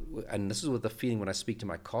about, and this is what the feeling when I speak to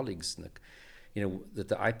my colleagues, Nick, that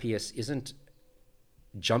the IPS isn't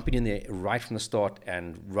jumping in there right from the start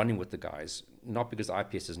and running with the guys, not because the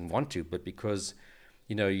IPS doesn't want to, but because,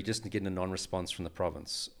 you just get a non-response from the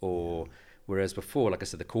province. Or whereas before, like I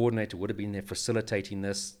said, the coordinator would have been there facilitating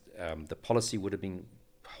this, the policy would have been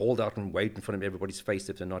hold out and wait in front of everybody's face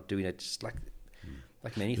if they're not doing it, just like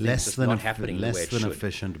many things, it's not happening the way it should. Less than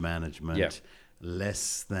efficient management,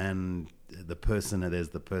 less than there's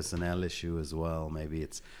the personnel issue as well. Maybe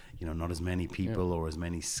it's, not as many people or as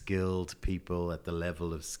many skilled people at the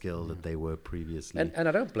level of skill that they were previously. And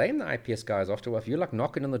I don't blame the IPS guys after a while. If you're like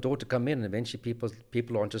knocking on the door to come in and eventually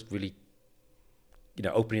people aren't just really,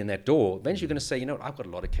 opening that door, eventually you're going to say, I've got a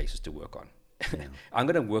lot of cases to work on. Yeah. I'm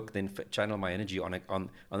going to work then, channel my energy on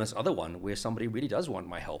this other one where somebody really does want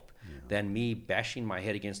my help than me bashing my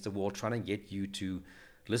head against the wall, trying to get you to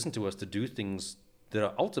listen to us, to do things that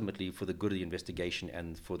are ultimately for the good of the investigation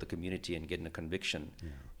and for the community and getting a conviction.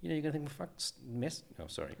 You're going to think, well, fuck, mess. No,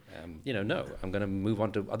 sorry. No, I'm going to move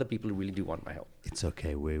on to other people who really do want my help. It's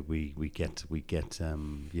okay. We get.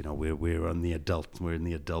 We're on the adult. We're in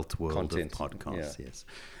the adult world Content. Of podcasts. Yes.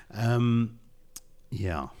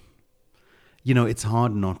 It's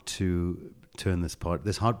hard not to turn this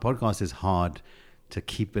podcast is hard to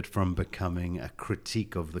keep it from becoming a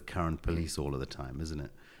critique of the current police all of the time, isn't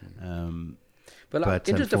it? But I'm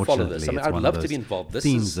interested to follow this. I mean, I'd love to be involved. This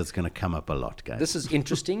themes that's going to come up a lot, guys. This is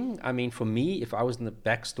interesting. I mean, for me, if I was in the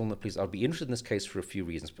backstore in the police, I'd be interested in this case for a few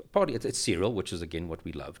reasons. Partly, it's serial, which is, again, what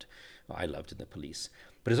we loved. I loved in the police.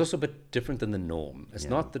 But it's also a bit different than the norm. It's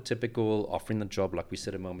not the typical offering the job, like we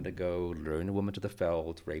said a moment ago, luring a woman to the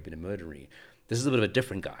veld, raping and murdering. This is a bit of a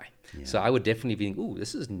different guy. Yeah. So I would definitely be thinking,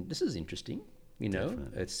 this is interesting.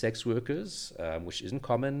 It's sex workers, which isn't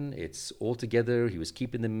common. It's all together. He was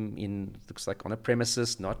keeping them looks like on a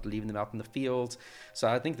premises, not leaving them out in the field. So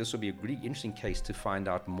I think this would be a really interesting case to find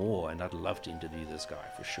out more, and I'd love to interview this guy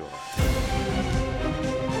for sure.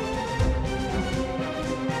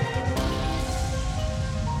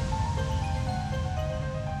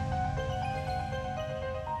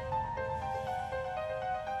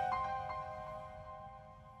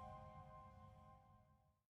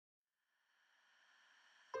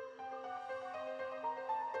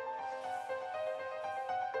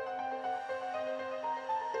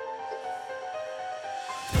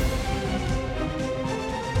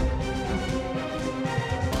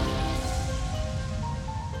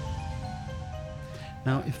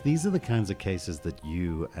 Now, if these are the kinds of cases that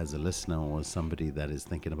you, as a listener or as somebody that is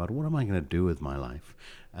thinking about what am I going to do with my life,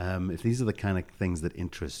 if these are the kind of things that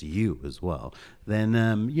interest you as well, then,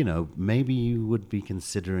 maybe you would be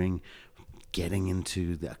considering getting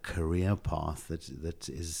into a career path that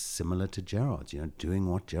is similar to Gerard's, doing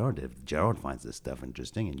what Gerard did. If Gerard finds this stuff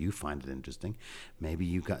interesting and you find it interesting, maybe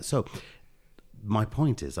you got... So my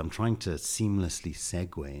point is, I'm trying to seamlessly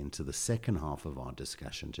segue into the second half of our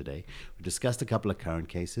discussion today. We discussed a couple of current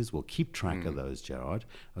cases. We'll keep track of those, Gerard.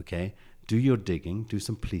 Okay? Do your digging, do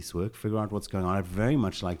some police work, figure out what's going on. I'd very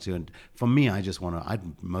much like to, and for me,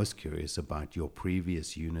 I'm most curious about your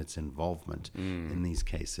previous unit's involvement in these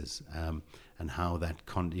cases, and how that,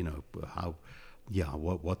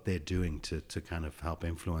 what they're doing to kind of help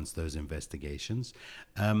influence those investigations.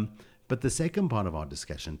 But the second part of our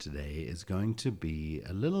discussion today is going to be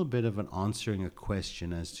a little bit of an answering a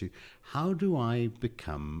question as to how do I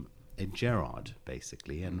become a Gerard,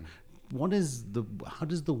 basically, and how does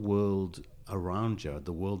the world around Gerard,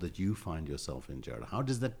 the world that you find yourself in, Gerard, how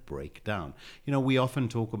does that break down? We often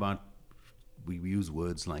talk about, we use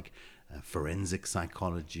words like forensic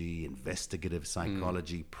psychology, investigative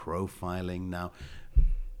psychology, profiling. Now,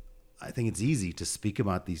 I think it's easy to speak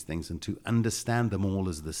about these things and to understand them all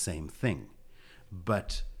as the same thing,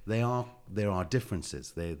 but there are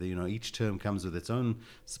differences. Each term comes with its own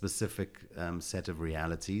specific set of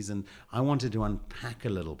realities, and I wanted to unpack a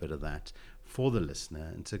little bit of that for the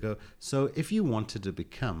listener and to go, so if you wanted to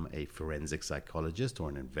become a forensic psychologist or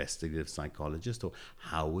an investigative psychologist, or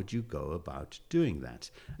how would you go about doing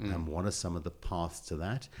that? What are some of the paths to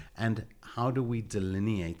that? And how do we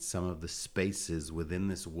delineate some of the spaces within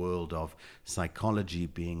this world of psychology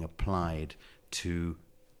being applied to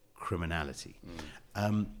criminality?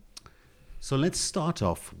 So let's start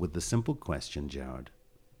off with the simple question, Gerard.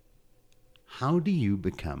 How do you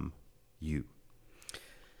become you?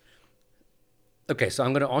 Okay, so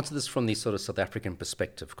I'm going to answer this from the sort of South African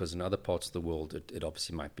perspective, because in other parts of the world, it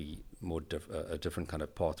obviously might be more a different kind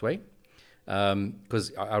of pathway.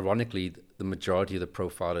 Because ironically, the majority of the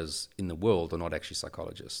profilers in the world are not actually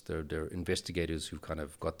psychologists. They're investigators who kind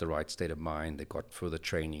of got the right state of mind, they got further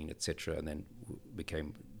training, etc., and then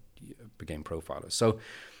became profilers. So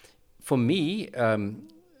for me,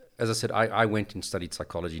 as I said, I went and studied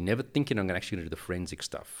psychology, never thinking I'm actually going to do the forensic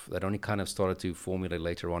stuff. That only kind of started to formulate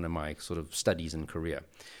later on in my sort of studies and career.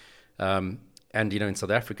 And, in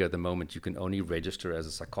South Africa at the moment, you can only register as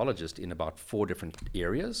a psychologist in about 4 different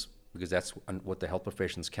areas, because that's what the Health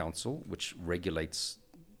Professions Council, which regulates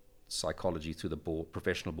psychology through the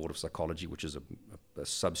Professional Board of Psychology, which is a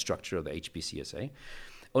substructure of the HPCSA,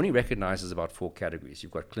 only recognizes about 4 categories.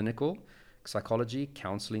 You've got clinical psychology,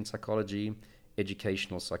 counseling psychology,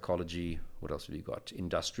 educational psychology, what else have you got?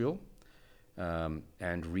 Industrial,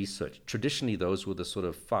 and research. Traditionally, those were the sort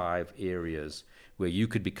of 5 areas where you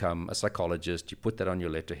could become a psychologist. You put that on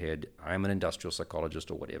your letterhead, I'm an industrial psychologist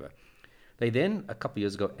or whatever. They then, a couple of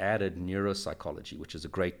years ago, added neuropsychology, which is a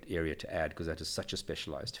great area to add because that is such a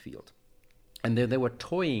specialized field. And then they were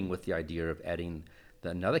toying with the idea of adding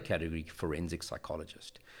another category, forensic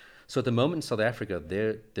psychologist. So at the moment in South Africa,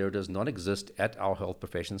 there does not exist at our Health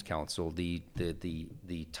Professions Council the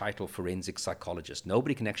title forensic psychologist.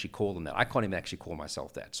 Nobody can actually call them that. I can't even actually call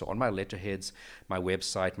myself that. So on my letterheads, my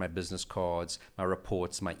website, my business cards, my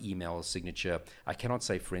reports, my email signature, I cannot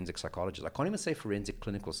say forensic psychologist. I can't even say forensic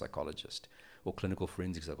clinical psychologist or clinical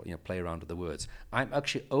forensic psychologist, play around with the words. I'm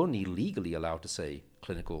actually only legally allowed to say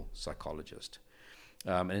clinical psychologist.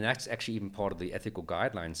 And that's actually even part of the ethical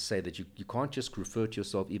guidelines say that you can't just refer to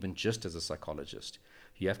yourself even just as a psychologist.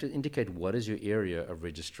 You have to indicate what is your area of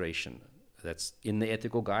registration. That's in the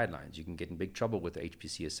ethical guidelines. You can get in big trouble with the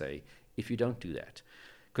HPCSA if you don't do that.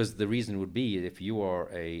 Because the reason would be if you are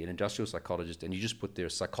an industrial psychologist and you just put there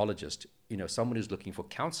psychologist, someone who's looking for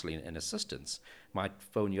counseling and assistance might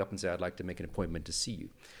phone you up and say, I'd like to make an appointment to see you.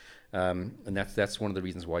 And that's one of the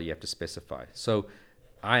reasons why you have to specify. So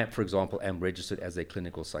I, for example, am registered as a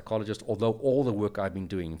clinical psychologist, although all the work I've been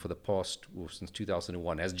doing for the past, since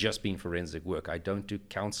 2001, has just been forensic work. I don't do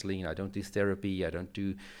counseling, I don't do therapy, I don't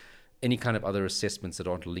do any kind of other assessments that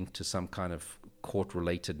aren't linked to some kind of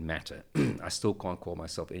court-related matter. I still can't call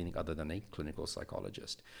myself anything other than a clinical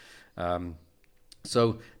psychologist.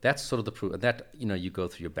 So that's sort of the proof. That, you go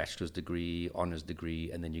through your bachelor's degree, honors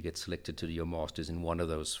degree, and then you get selected to do your master's in one of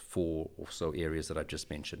those 4 or so areas that I've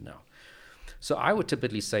just mentioned now. So I would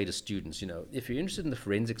typically say to students, if you're interested in the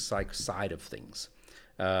forensic psych side of things,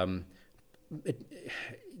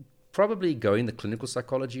 probably going the clinical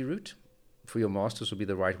psychology route for your master's would be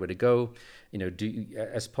the right way to go.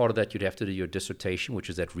 As part of that, you'd have to do your dissertation, which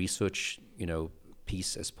is that research,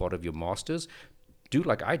 piece as part of your master's. Do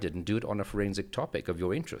like I did and do it on a forensic topic of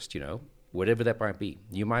your interest, whatever that might be.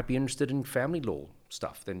 You might be interested in family law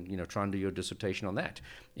stuff, then try and do your dissertation on that.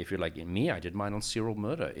 If you're like me, I did mine on serial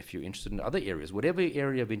murder. If you're interested in other areas, whatever your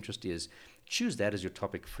area of interest is, choose that as your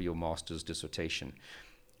topic for your master's dissertation.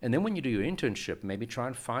 And then when you do your internship, maybe try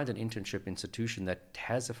and find an internship institution that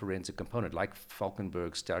has a forensic component, like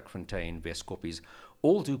Falkenberg, Sterkfontein, Westkoppies,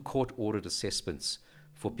 all do court-ordered assessments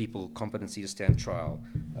for people, competency to stand trial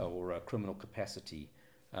or criminal capacity,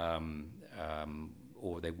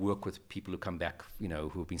 or they work with people who come back,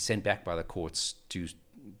 who have been sent back by the courts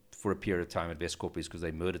for a period of time at Westkoppies because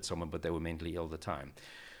they murdered someone but they were mentally ill at the time.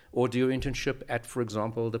 Or do your internship at, for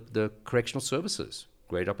example, the correctional services.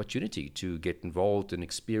 Great opportunity to get involved and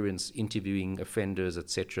experience interviewing offenders,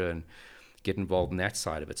 etc., and get involved in that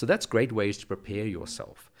side of it. So that's great ways to prepare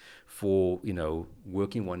yourself for,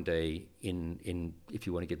 working one day in if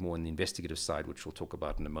you want to get more on the investigative side, which we'll talk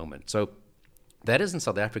about in a moment. So that is in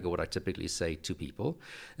South Africa what I typically say to people.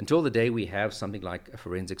 Until the day we have something like a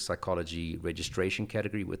forensic psychology registration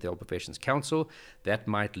category with the Health Professions Council, that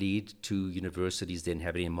might lead to universities then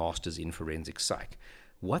having a master's in forensic psych.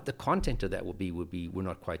 What the content of that will be, we're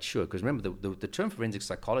not quite sure. Because remember, the term forensic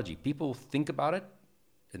psychology, people think about it,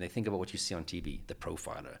 and they think about what you see on TV, the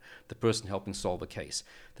profiler, the person helping solve a case.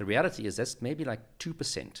 The reality is that's maybe like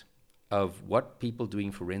 2% of what people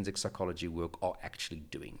doing forensic psychology work are actually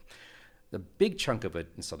doing. The big chunk of it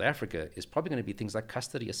in South Africa is probably going to be things like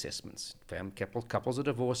custody assessments. Couples are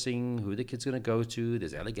divorcing, who the kid's going to go to,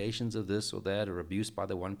 there's allegations of this or that, or abuse by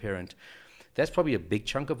the one parent. That's probably a big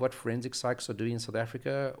chunk of what forensic psychs are doing in South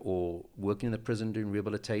Africa, or working in the prison doing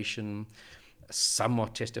rehabilitation. Some are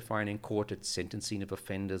testifying in court at sentencing of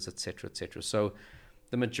offenders, etc., etc. So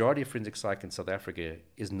the majority of forensic psych in South Africa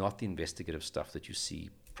is not the investigative stuff that you see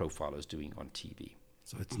profilers doing on TV.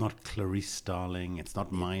 So it's not Clarice Starling, it's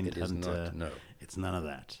not Mindhunter. No. It's none of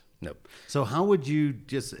that. Nope. So how would you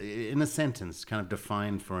just, in a sentence, kind of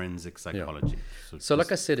define forensic psychology? So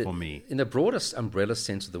like I said, for me, in the broadest umbrella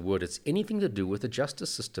sense of the word, it's anything to do with the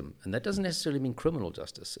justice system. And that doesn't necessarily mean criminal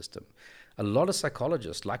justice system. A lot of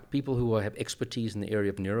psychologists, like people who have expertise in the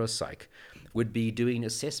area of neuropsych, would be doing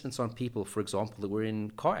assessments on people, for example, that were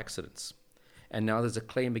in car accidents. And now there's a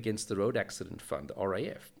claim against the Road Accident Fund, the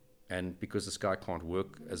RAF. And because this guy can't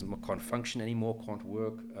work, can't function anymore, can't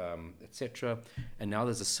work, etc. And now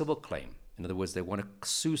there's a civil claim. In other words, they want to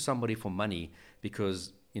sue somebody for money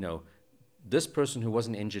because, this person who was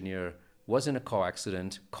an engineer was in a car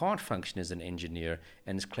accident, can't function as an engineer,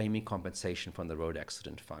 and is claiming compensation from the Road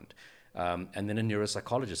Accident Fund. And then a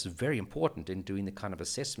neuropsychologist is very important in doing the kind of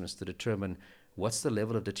assessments to determine what's the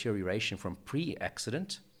level of deterioration from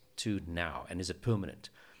pre-accident to now, and is it permanent?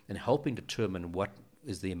 And helping determine what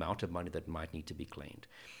is the amount of money that might need to be claimed.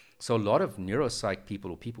 So a lot of neuropsych people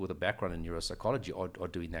or people with a background in neuropsychology are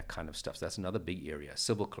doing that kind of stuff. So that's another big area,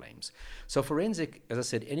 civil claims. So forensic, as I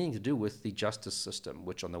said, anything to do with the justice system,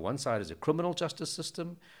 which on the one side is a criminal justice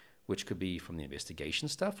system, which could be from the investigation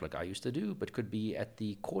stuff, like I used to do, but could be at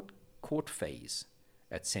the court phase,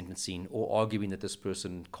 at sentencing, or arguing that this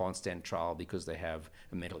person can't stand trial because they have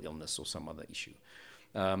a mental illness or some other issue.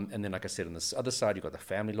 And then, like I said, on this other side, you've got the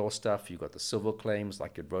family law stuff, you've got the civil claims,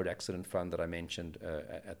 like your Road Accident Fund that I mentioned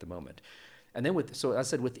at the moment. And then, so as I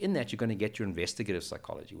said, within that, you're going to get your investigative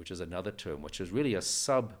psychology, which is another term, which is really a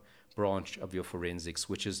sub-branch of your forensics,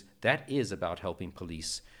 that is about helping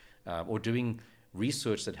police or doing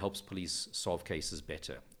research that helps police solve cases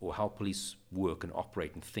better, or how police work and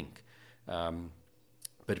operate and think.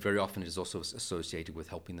 But very often it is also associated with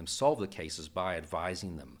helping them solve the cases by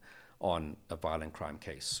advising them on a violent crime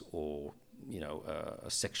case, or a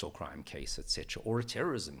sexual crime case, etc., or a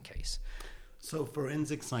terrorism case. So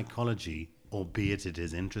forensic psychology, albeit it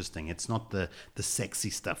is interesting, it's not the sexy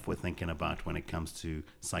stuff we're thinking about when it comes to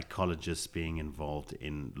psychologists being involved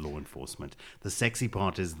in law enforcement. The sexy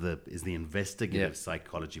part is the investigative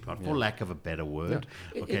psychology part, for lack of a better word.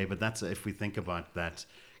 Yeah. But that's, if we think about that,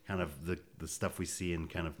 kind of the stuff we see in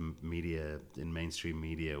kind of media, in mainstream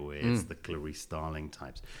media, where it's the Clarice Starling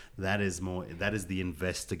types. That is the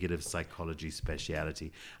investigative psychology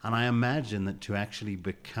speciality. And I imagine that to actually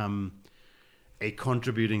become a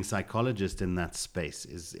contributing psychologist in that space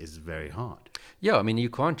is very hard. Yeah, I mean, you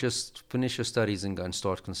can't just finish your studies and go and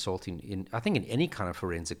start consulting in any kind of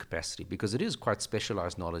forensic capacity, because it is quite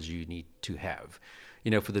specialized knowledge you need to have.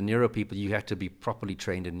 For the neuro people, you have to be properly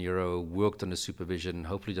trained in neuro, worked under supervision,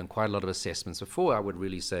 hopefully done quite a lot of assessments before I would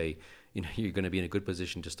really say, you're going to be in a good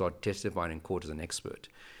position to start testifying in court as an expert.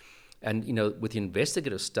 And, with the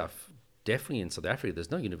investigative stuff, definitely in South Africa, there's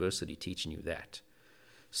no university teaching you that.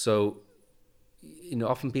 So,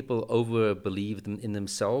 often people over-believe in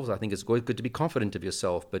themselves. I think it's good to be confident of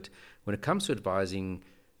yourself, but when it comes to advising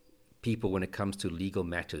people, when it comes to legal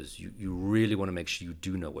matters, you really want to make sure you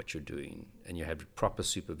do know what you're doing, and you have proper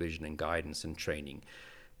supervision and guidance and training,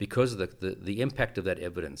 because the impact of that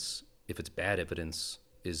evidence, if it's bad evidence,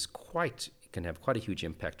 can have quite a huge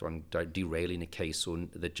impact on derailing a case, or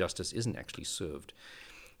that justice isn't actually served.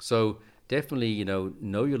 So definitely,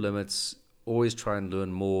 know your limits. Always try and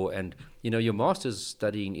learn more, and your master's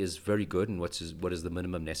studying is very good, and what is the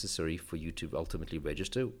minimum necessary for you to ultimately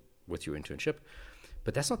register with your internship.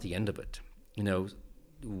 But that's not the end of it.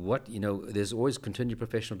 There's always continued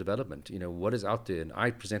professional development. What is out there, and I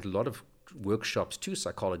present a lot of workshops to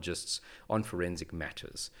psychologists on forensic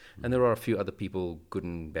matters, and there are a few other people, good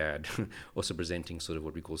and bad, also presenting sort of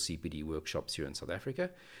what we call CPD workshops here in South Africa.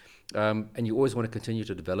 And you always want to continue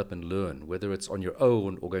to develop and learn, whether it's on your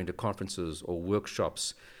own or going to conferences or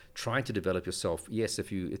workshops, trying to develop yourself. Yes, if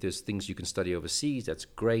there's things you can study overseas, that's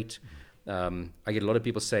great. I get a lot of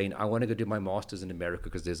people saying, I want to go do my master's in America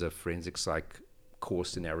because there's a forensic psych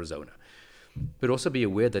course in Arizona. But also be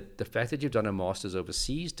aware that the fact that you've done a master's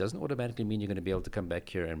overseas doesn't automatically mean you're going to be able to come back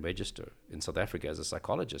here and register in South Africa as a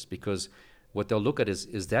psychologist, because what they'll look at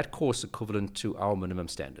is that course equivalent to our minimum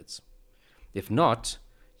standards? If not,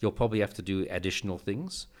 you'll probably have to do additional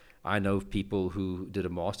things. I know of people who did a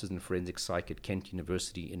master's in forensic psych at Kent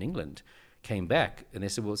University in England, came back, and they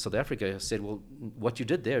said, well, South Africa said, well, what you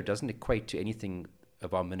did there doesn't equate to anything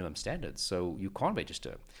of our minimum standards, so you can't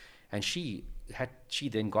register. And she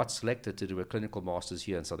then got selected to do a clinical master's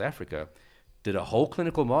here in South Africa, did a whole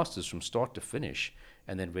clinical master's from start to finish,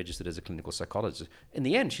 and then registered as a clinical psychologist. In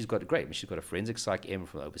the end, she's got she's got a forensic psych M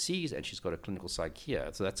from overseas, and she's got a clinical psych here.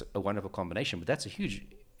 So that's a wonderful combination, but that's a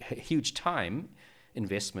huge time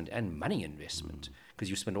investment and money investment, because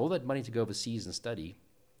you spend all that money to go overseas and study,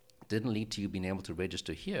 didn't lead to you being able to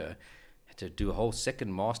register here, to do a whole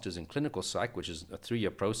second master's in clinical psych, which is a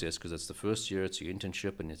 3-year process because it's the first year, it's your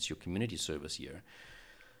internship, and it's your community service year.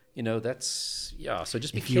 That's, so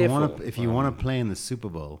just be careful. If you want to play in the Super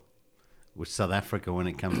Bowl, with South Africa when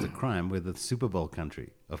it comes to crime, we're the Super Bowl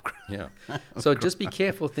country of crime. Yeah. So just be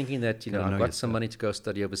careful thinking that, I've got some money to go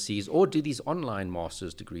study overseas or do these online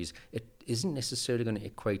master's degrees. It isn't necessarily going to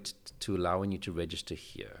equate to allowing you to register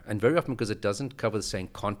here. And very often, because it doesn't cover the same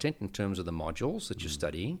content in terms of the modules that you're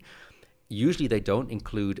studying, usually they don't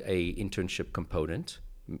include a internship component.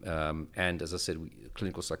 And as I said,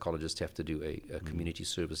 clinical psychologists have to do a community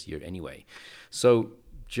service year anyway. So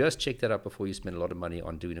just check that out before you spend a lot of money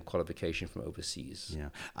on doing a qualification from overseas. Yeah,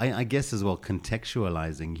 I guess as well,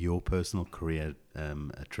 contextualizing your personal career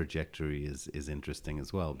trajectory is interesting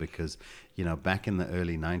as well, because, back in the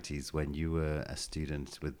early 90s when you were a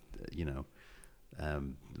student with,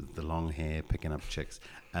 the long hair picking up chicks,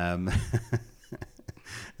 no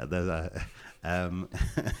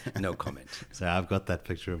comment. So I've got that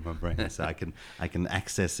picture in my brain, so I can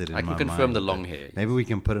access it in my mind. I can confirm the long hair. Maybe we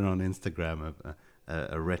can put it on Instagram,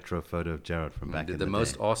 a retro photo of Gerard from back in the day. The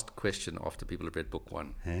most asked question after people have read book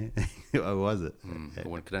 1. Hey? Oh, was it?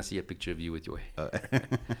 When can I see a picture of you with your hair?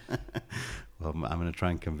 Well, I'm going to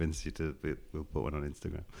try and convince you we'll put one on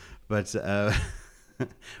Instagram. But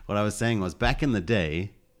what I was saying was, back in the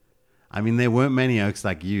day, there weren't many oaks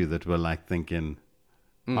like you that were like thinking,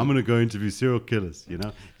 I'm going to go interview serial killers.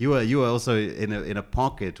 You were also in a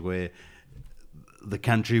pocket where the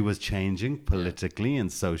country was changing politically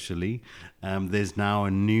and socially. There's now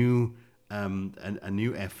a new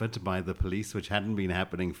effort by the police, which hadn't been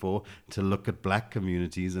happening to look at black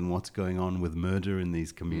communities and what's going on with murder in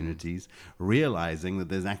these communities, realizing that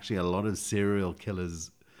there's actually a lot of serial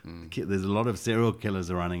killers. There's a lot of serial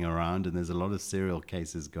killers running around, and there's a lot of serial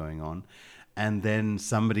cases going on. And then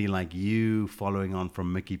somebody like you, following on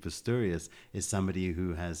from Mickey Pistorius, is somebody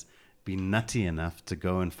who has been nutty enough to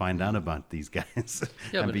go and find out about these guys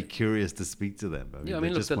and be curious to speak to them. There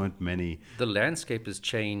just weren't many. The landscape has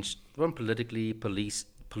changed, politically,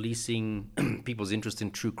 policing, people's interest in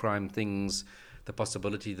true crime things, the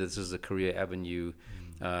possibility that this is a career avenue.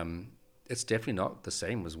 It's definitely not the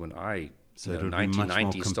same as when I,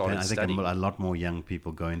 1990, started studying. I think a lot more young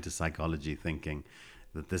people go into psychology thinking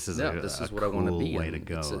that this is what I want to be. Way to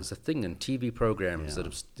go. It's a thing in TV programs that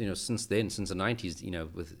have, since then, since the 90s,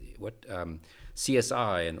 with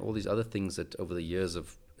CSI and all these other things that over the years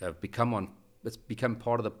have become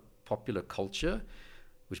part of the popular culture,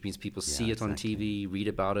 which means people see it on TV, read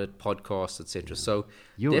about it, podcasts, etc. So,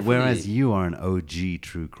 whereas you are an OG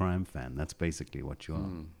true crime fan, that's basically what you are.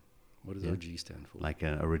 What does OG stand for? Like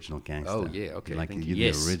an original gangster. Oh yeah, okay. The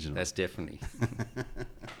original. That's definitely.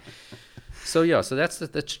 So that's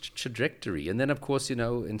the trajectory. And then, of course,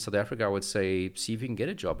 in South Africa, I would say, see if you can get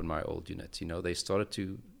a job in my old unit. They started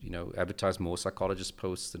to, advertise more psychologist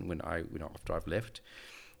posts than when after I've left.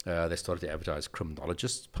 They started to advertise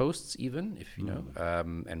criminologist posts even,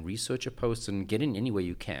 and researcher posts, and get in any way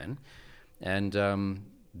you can. And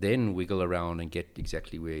then wiggle around and get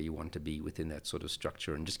exactly where you want to be within that sort of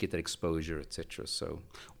structure and just get that exposure, etc. So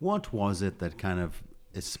what was it that kind of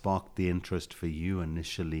sparked the interest for you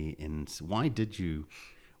initially why did you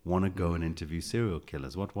want to go and interview serial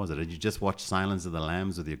killers? What was it? Did you just watch Silence of the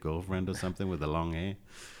Lambs with your girlfriend or something with the long hair?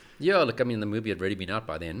 Yeah, look, the movie had already been out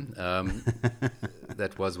by then.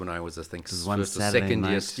 That was when I was, I think, first or second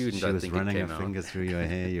year student. She was running her finger through your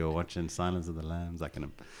hair. You were watching Silence of the Lambs.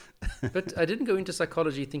 But I didn't go into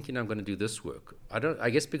psychology thinking I'm going to do this work.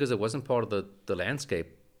 I guess because it wasn't part of the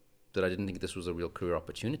landscape that I didn't think this was a real career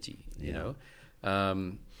opportunity.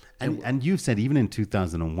 And you've said even in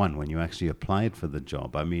 2001 when you actually applied for the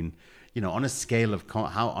job, on a scale of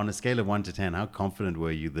 1 to 10, how confident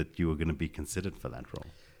were you that you were going to be considered for that role?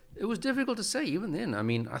 It was difficult to say even then.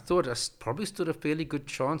 I thought I probably stood a fairly good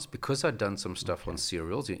chance because I'd done some stuff on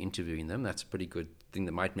serials, interviewing them. That's a pretty good thing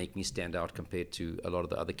that might make me stand out compared to a lot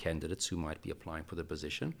of the other candidates who might be applying for the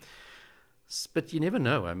position. But you never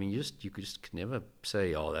know. You just can never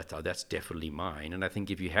say, that's definitely mine. And I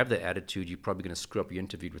think if you have that attitude, you're probably going to screw up your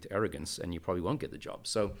interview with arrogance and you probably won't get the job.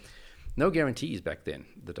 So no guarantees back then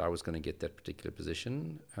that I was going to get that particular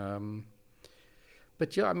position.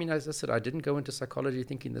 But yeah, as I said, I didn't go into psychology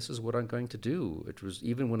thinking this is what I'm going to do. It was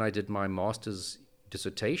even when I did my master's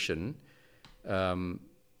dissertation,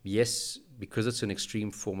 yes, because it's an extreme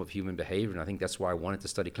form of human behavior, and I think that's why I wanted to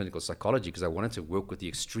study clinical psychology, because I wanted to work with the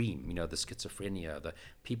extreme, the schizophrenia, the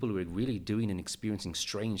people who are really doing and experiencing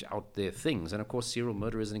strange out there things. And of course, serial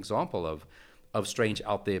murder is an example of strange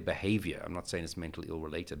out there behavior. I'm not saying it's mentally ill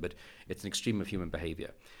related, but it's an extreme of human behavior.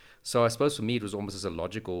 So I suppose for me, it was almost as a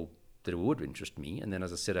logical that would interest me. And then,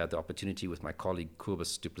 as I said, I had the opportunity with my colleague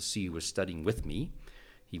Kobus du Plessis, who was studying with me.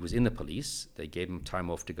 He was in the police. They gave him time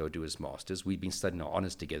off to go do his master's. We'd been studying our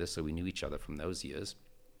honors together, so we knew each other from those years.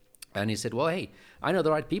 And he said, well, hey, I know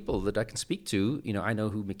the right people that I can speak to. You know, I know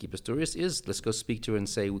who Mickey Pistorius is. Let's go speak to her and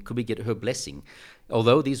say, could we get her blessing?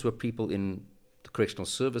 Although these were people in the correctional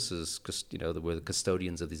services, you know, that were the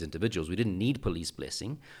custodians of these individuals, we didn't need police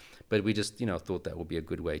blessing. But we just, you know, thought that would be a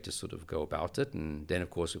good way to sort of go about it. And then, of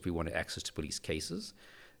course, if we wanted access to police cases,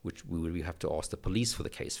 which we have to ask the police for the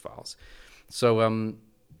case files. So, and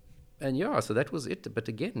yeah, so that was it. But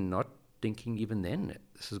again, not thinking even then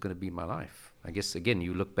this is going to be my life. I guess, again,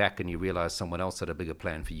 you look back and you realize someone else had a bigger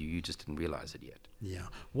plan for you. You just didn't realize it yet. Yeah.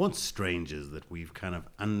 What's strange is that we've kind of,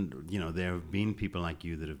 you know, there have been people like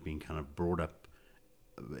you that have been kind of brought up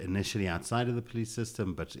initially outside of the police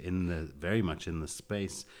system, but very much in the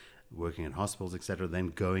space, working in hospitals, etc., then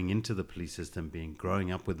going into the police system,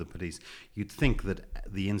 growing up with the police. You'd think that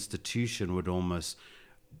the institution would almost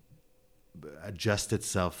adjust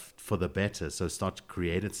itself for the better, so start to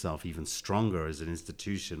create itself even stronger as an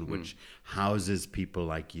institution which houses people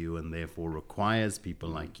like you and therefore requires people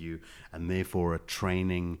like you, and therefore a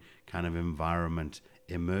training kind of environment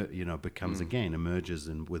emerges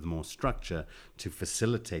with more structure to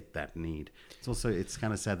facilitate that need. It's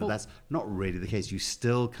kind of sad that that's not really the case. You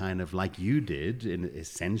still kind of, like you did,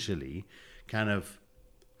 essentially kind of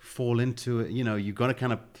fall into it. You know, you've got to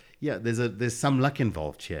kind of, there's some luck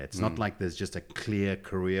involved here. It's not like there's just a clear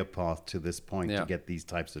career path to this point to get these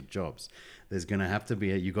types of jobs. There's going to have to be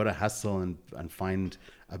you got to hustle and find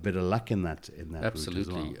a bit of luck in that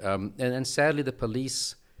absolutely route as well. And sadly the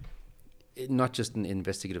police, not just in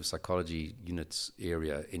investigative psychology units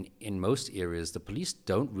area, in most areas the police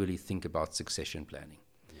don't really think about succession planning.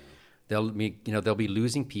 They'll be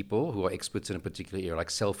losing people who are experts in a particular area,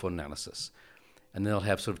 like cell phone analysis. And they'll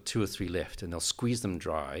have sort of 2 or 3 left, and they'll squeeze them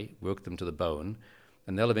dry, work them to the bone,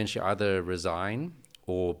 and they'll eventually either resign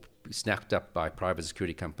or be snapped up by private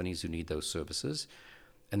security companies who need those services,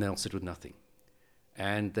 and they'll sit with nothing.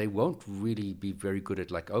 And they won't really be very good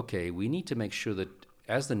at, like, okay, we need to make sure that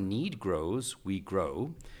as the need grows, we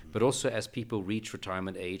grow, but also as people reach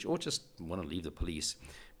retirement age or just want to leave the police,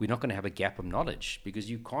 we're not going to have a gap of knowledge, because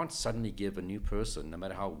you can't suddenly give a new person, no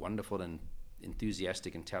matter how wonderful and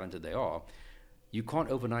enthusiastic and talented they are, you can't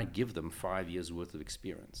overnight give them 5 years worth of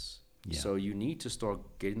experience. Yeah. So you need to start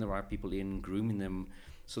getting the right people in, grooming them,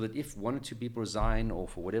 so that if 1 or 2 people resign or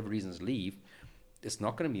for whatever reasons leave, it's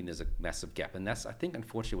not going to mean there's a massive gap. And that's, I think,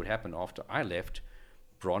 unfortunately what happened after I left.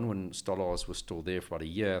 Bronwyn Stollars was still there for about a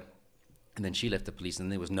year, and then she left the police,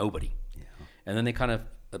 and there was nobody. Yeah. And then they kind of,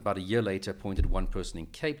 about a year later, appointed 1 person in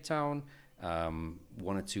Cape Town, 1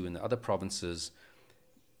 or 2 in the other provinces,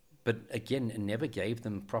 but again, never gave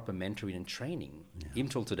them proper mentoring and training. Yeah.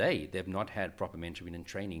 Even till today, they've not had proper mentoring and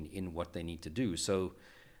training in what they need to do. So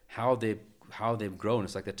how they've grown,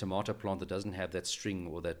 it's like that tomato plant that doesn't have that string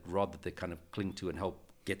or that rod that they kind of cling to and help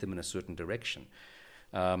get them in a certain direction.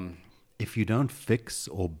 If you don't fix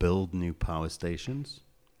or build new power stations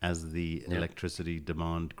as the electricity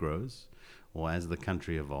demand grows, or as the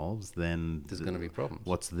country evolves, then there's going to be problems.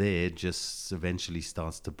 What's there just eventually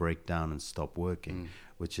starts to break down and stop working,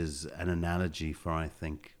 which is an analogy for, I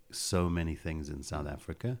think, so many things in South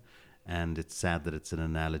Africa. And it's sad that it's an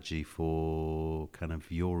analogy for kind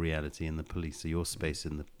of your reality in the police, or your space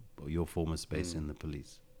your former space in the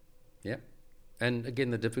police. Yeah. And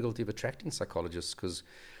again, the difficulty of attracting psychologists, because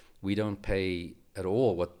we don't pay at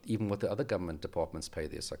all what the other government departments pay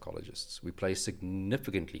their psychologists. We pay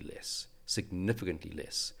significantly less.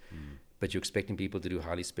 But you're expecting people to do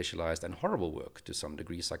highly specialized and horrible work to some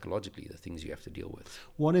degree psychologically, the things you have to deal with.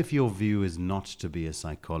 What if your view is not to be a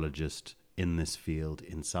psychologist in this field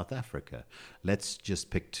in South Africa? Let's just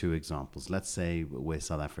pick 2 examples. Let's say where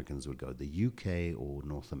South Africans would go, the UK or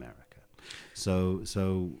North America. So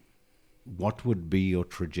what would be your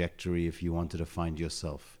trajectory if you wanted to find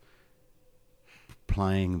yourself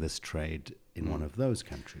plying this trade in one of those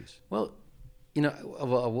countries? Well, you know,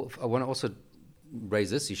 I want to also raise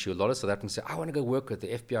this issue. A lot of South Africans say, I want to go work with the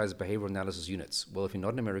FBI's behavioral analysis units. Well, if you're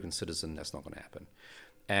not an American citizen, that's not going to happen.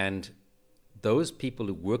 And those people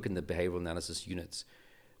who work in the behavioral analysis units,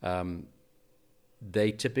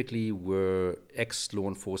 they typically were ex-law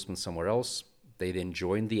enforcement somewhere else. They then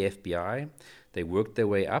joined the FBI. They worked their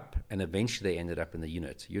way up, and eventually they ended up in the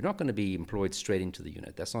unit. You're not going to be employed straight into the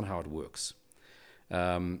unit. That's not how it works.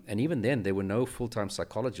 And even then, there were no full-time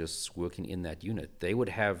psychologists working in that unit. They would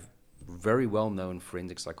have very well-known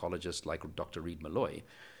forensic psychologists like Dr. Reed Malloy,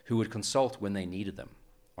 who would consult when they needed them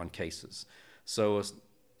on cases. So,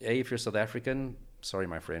 if you're South African, sorry,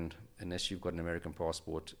 my friend, unless you've got an American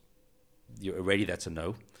passport, already that's a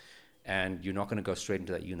no. And you're not going to go straight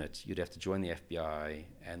into that unit. You'd have to join the FBI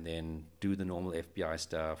and then do the normal FBI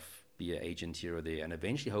stuff, be an agent here or there, and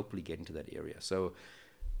eventually hopefully get into that area. So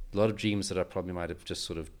a lot of dreams that I probably might have just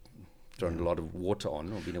sort of thrown a lot of water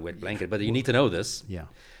on or been a wet blanket. But you need to know this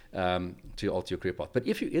to alter your career path. But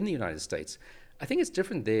if you're in the United States, I think it's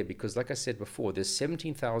different there because, like I said before, there's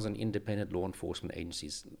 17,000 independent law enforcement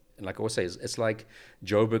agencies. And like I always say, it's like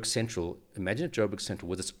Joburg Central. Imagine if Joburg Central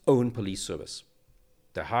was its own police service.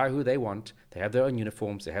 They hire who they want. They have their own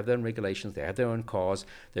uniforms. They have their own regulations. They have their own cars.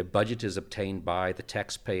 Their budget is obtained by the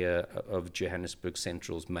taxpayer of Johannesburg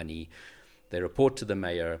Central's money. They report to the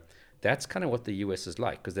mayor. That's kind of what the U.S. is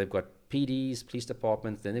like because they've got PDs, police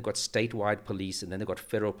departments, then they've got statewide police, and then they've got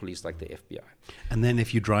federal police like the FBI. And then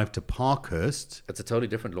if you drive to Parkhurst... It's a totally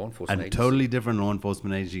different law enforcement agency. Totally different law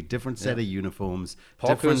enforcement agency, different set of uniforms,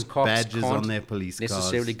 Parkhurst different badges on their police cars.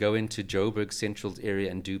 Necessarily go into Joburg Central's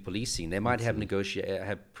area and do policing. They might have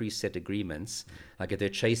preset agreements, like if they're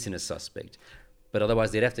chasing a suspect. But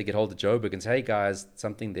otherwise, they'd have to get hold of Joburg and say, hey, guys,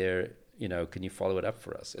 something there... can you follow it up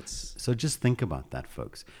for us? So just think about that,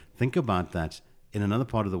 folks. Think about that in another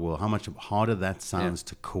part of the world, how much harder that sounds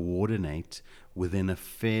to coordinate within a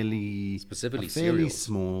fairly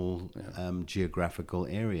small geographical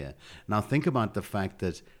area. Now think about the fact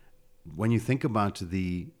that when you think about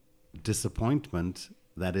the disappointment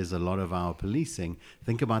that is a lot of our policing,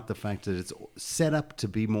 think about the fact that it's set up to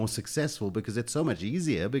be more successful because it's so much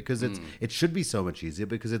easier, because it should be so much easier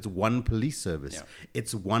because it's one police service. Yeah.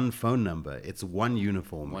 It's one phone number. It's one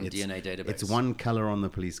uniform. One DNA database. It's one color on the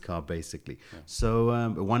police car, basically. Yeah. So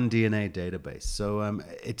one DNA database. So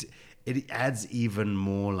it adds even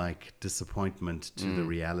more like disappointment to the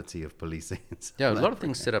reality of policing. A lot of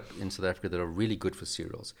things set up in South Africa that are really good for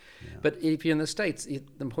serials. Yeah. But if you're in the States,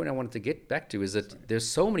 the point I wanted to get back to is that there's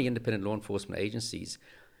so many independent law enforcement agencies.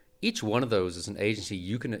 Each one of those is an agency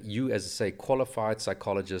you as say qualified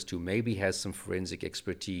psychologist who maybe has some forensic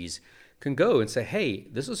expertise can go and say, hey,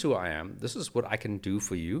 this is who I am. This is what I can do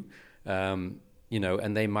for you. And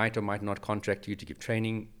they might or might not contract you to give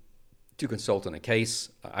training, to consult on a case.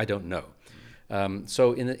 I don't know.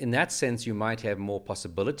 So in that sense, you might have more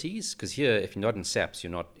possibilities because here, if you're not in SAPS,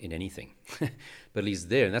 you're not in anything. But at least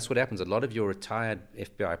there, and that's what happens. A lot of your retired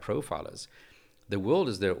FBI profilers, the world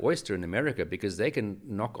is their oyster in America because they can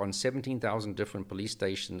knock on 17,000 different police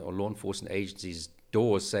station or law enforcement agencies'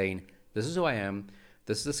 doors saying, this is who I am.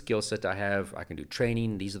 This is the skill set I have. I can do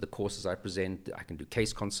training. These are the courses I present. I can do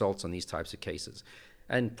case consults on these types of cases.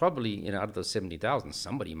 And probably, out of those 70,000,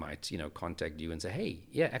 somebody might, contact you and say, hey,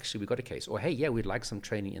 yeah, actually, we got a case. Or, hey, yeah, we'd like some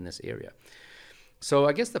training in this area. So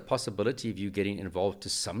I guess the possibility of you getting involved to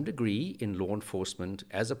some degree in law enforcement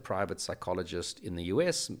as a private psychologist in the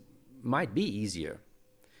US might be easier.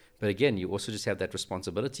 But again, you also just have that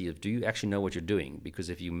responsibility of, do you actually know what you're doing? Because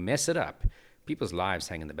if you mess it up, people's lives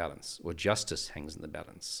hang in the balance, or justice hangs in the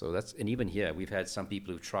balance. So and even here, we've had some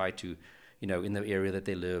people who've tried to, in the area that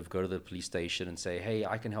they live, go to the police station and say, hey,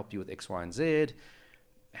 I can help you with X, Y, and Z.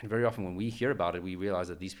 And very often when we hear about it, we realize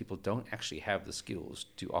that these people don't actually have the skills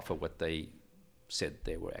to offer what they said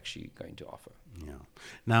they were actually going to offer. Yeah.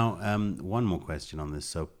 Now, one more question on this.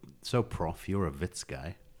 So Prof, you're a Wits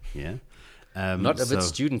guy, yeah? Not a Wits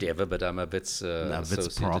student ever, but I'm a Wits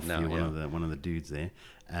Wits Prof, now. You're one of the dudes there,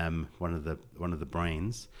 one of the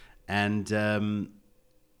brains. And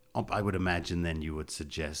I would imagine then you would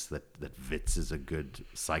suggest that Wits is a good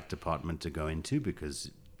psych department to go into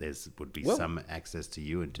because would be some access to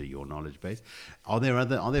you and to your knowledge base. Are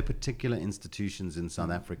there particular institutions in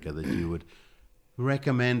South Africa that you would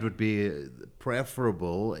recommend would be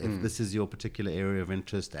preferable if this is your particular area of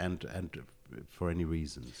interest and for any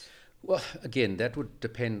reasons? Well, again, that would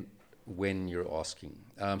depend when you're asking.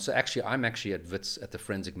 So actually, I'm actually at Wits at the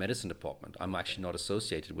forensic medicine department. I'm actually not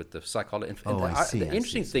associated with the psychology. The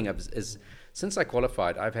interesting thing is, since I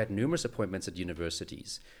qualified, I've had numerous appointments at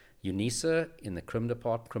universities. UNISA in the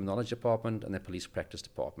criminology department and the police practice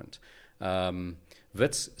department.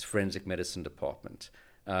 Wits forensic medicine department.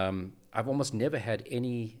 I've almost never had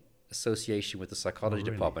any association with the psychology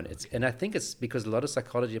department. And I think it's because a lot of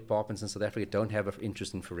psychology departments in South Africa don't have an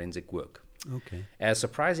interest in forensic work. Okay. As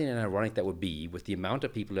surprising and ironic that would be, with the amount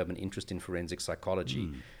of people who have an interest in forensic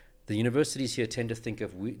psychology, the universities here tend to think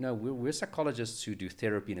of, we're psychologists who do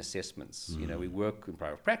therapy and assessments. We work in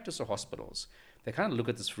private practice or hospitals. They kind of look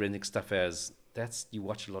at this forensic stuff as, you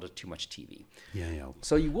watch a lot of too much TV. Yeah.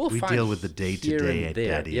 So you will find we deal with the day-to-day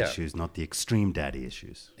daddy issues, not the extreme daddy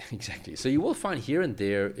issues. Exactly. So you will find here and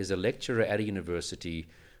there is a lecturer at a university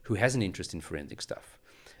who has an interest in forensic stuff.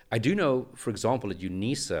 I do know, for example, at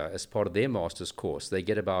UNISA, as part of their master's course, they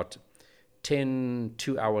get about 10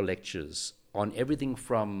 2-hour lectures on everything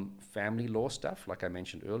from family law stuff, like I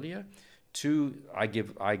mentioned earlier, to I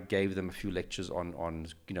gave them a few lectures on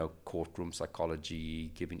courtroom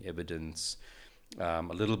psychology, giving evidence, a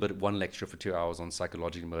little bit, one lecture for 2 hours on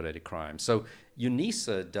psychologically motivated crime. So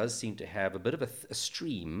UNISA does seem to have a bit of a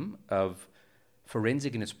stream of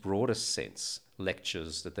forensic in its broadest sense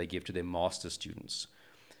lectures that they give to their master's students.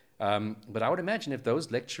 But I would imagine if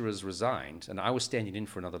those lecturers resigned, and I was standing in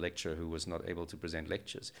for another lecturer who was not able to present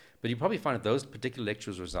lectures, but you probably find if those particular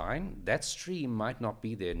lecturers resign, that stream might not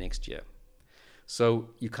be there next year. So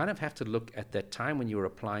you kind of have to look at that time when you were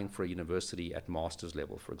applying for a university at master's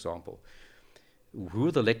level, for example. Who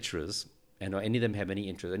are the lecturers, and do any of them have any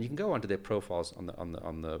interest? And you can go onto their profiles on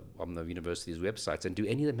the university's websites, and do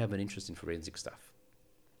any of them have an interest in forensic stuff?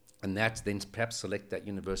 And that then perhaps select that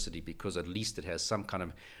university because at least it has some kind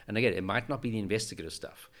of, and again, it might not be the investigative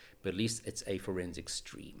stuff, but at least it's a forensic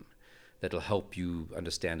stream that'll help you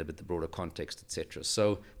understand a bit the broader context, etc.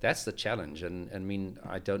 So that's the challenge. And I mean,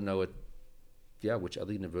 I don't know which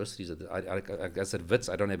other universities. I guess at WITS,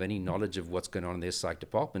 I don't have any knowledge of what's going on in their psych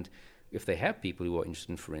department if they have people who are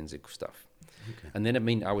interested in forensic stuff. Okay. And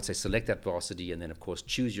then, I would say select that varsity and then, of course,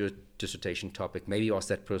 choose your dissertation topic. Maybe ask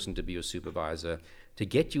that person to be your supervisor to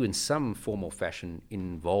get you in some form or fashion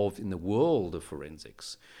involved in the world of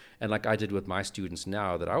forensics. And like I did with my students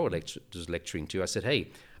now that I was lecturing to, I said, hey,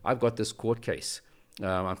 I've got this court case.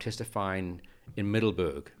 I'm testifying in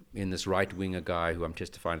Middelburg in this right-winger guy who I'm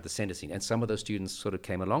testifying at the sentencing. And some of those students sort of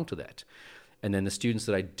came along to that. And then the students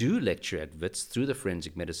that I do lecture at WITS through the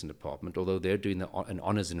forensic medicine department, although they're doing an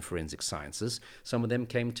honors in forensic sciences, some of them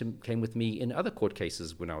came with me in other court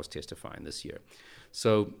cases when I was testifying this year.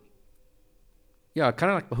 So, yeah,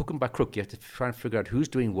 kind of like by hook and by crook, you have to try and figure out who's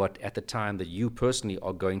doing what at the time that you personally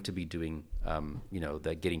are going to be doing,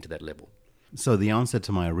 getting to that level. So the answer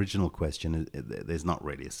to my original question is there's not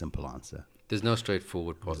really a simple answer. There's no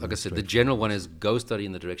straightforward path. Like I said, the general one is go study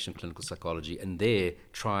in the direction of clinical psychology and there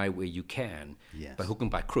try where you can. Yes. By hook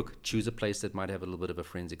and by crook. Choose a place that might have a little bit of a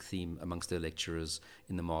forensic theme amongst their lecturers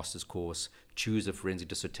in the master's course. Choose a forensic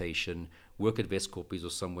dissertation. Work at Westcorpies or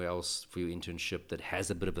somewhere else for your internship that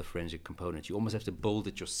has a bit of a forensic component. You almost have to build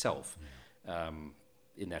it yourself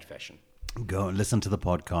in that fashion. Go and listen to the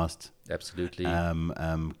podcast. Absolutely.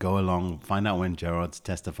 Go along. Find out when Gerard's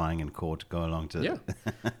testifying in court. Go along to. Yeah.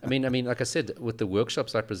 I mean, like I said, with the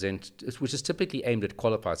workshops I present, which is typically aimed at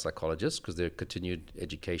qualified psychologists because they're continued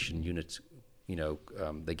education units.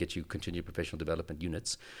 They get you continued professional development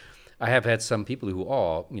units. I have had some people who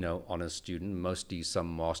are, honors student, mostly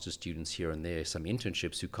some master's students here and there, some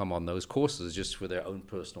internships who come on those courses just for their own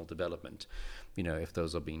personal development. If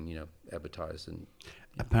those are being, advertised and.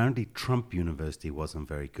 Apparently Trump University wasn't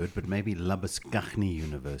very good, but maybe Labuskachny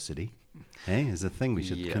University is a thing we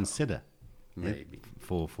should consider. Maybe.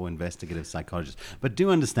 For investigative psychologists. But do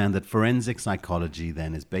understand that forensic psychology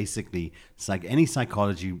then is basically any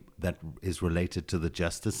psychology that is related to the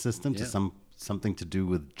justice system, to something to do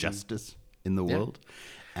with justice in the world.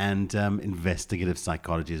 And investigative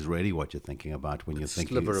psychology is really what you're thinking about when you're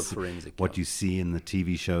thinking sliver of forensic, what you see in the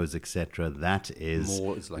TV shows, etc. That is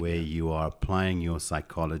where you are applying your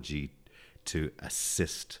psychology to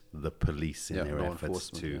assist the police in their efforts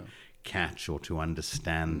to catch or to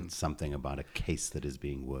understand something about a case that is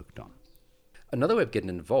being worked on. Another way of getting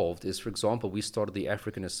involved is, for example, we started the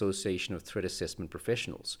African Association of Threat Assessment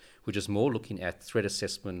Professionals, which is more looking at threat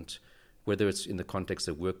assessment, whether it's in the context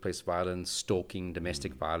of workplace violence, stalking,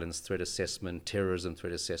 domestic violence, threat assessment, terrorism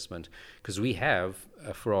threat assessment, because we have,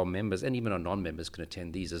 for our members, and even our non-members can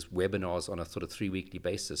attend these as webinars on a sort of 3-weekly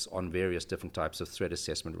basis on various different types of threat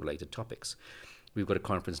assessment-related topics. We've got a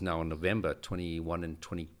conference now in November 21 and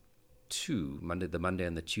 22, the Monday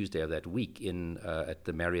and the Tuesday of that week at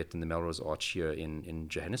the Marriott and the Melrose Arch here in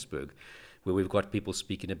Johannesburg, where we've got people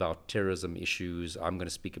speaking about terrorism issues. I'm going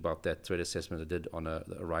to speak about that threat assessment I did on a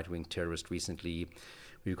right-wing terrorist recently.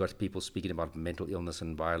 We've got people speaking about mental illness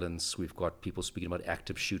and violence. We've got people speaking about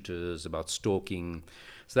active shooters, about stalking.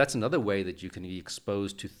 So that's another way that you can be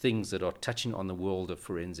exposed to things that are touching on the world of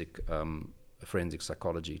forensic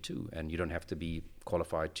psychology too. And you don't have to be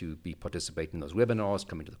qualified to be participating in those webinars,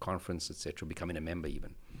 coming to the conference, etc., becoming a member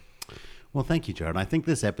even. Well, thank you, Gerard. I think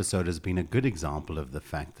this episode has been a good example of the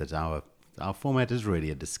fact that our format is really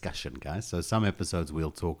a discussion, guys. So some episodes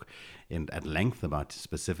we'll talk at length about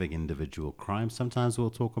specific individual crimes. Sometimes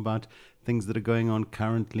we'll talk about things that are going on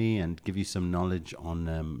currently and give you some knowledge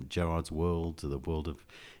on Gerard's world, the world of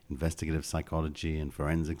investigative psychology and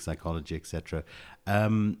forensic psychology, etc.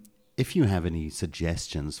 if you have any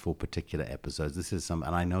suggestions for particular episodes, this is some,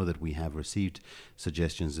 and I know that we have received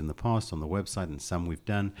suggestions in the past on the website, and some we've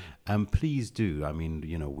done. Please do. I mean,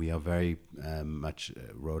 we are very much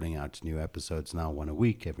rolling out new episodes now, one a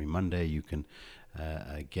week. Every Monday you can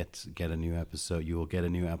get a new episode. You will get a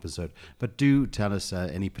new episode. But do tell us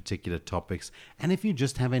any particular topics, and if you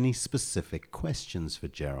just have any specific questions for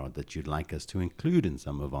Gerard that you'd like us to include in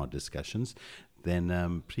some of our discussions,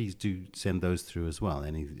 then please do send those through as well.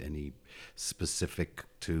 Any specific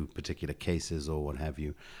to particular cases or what have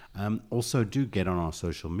you. Also, do get on our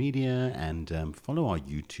social media and follow our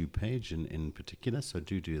YouTube page in particular. So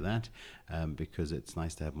do that because it's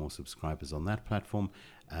nice to have more subscribers on that platform.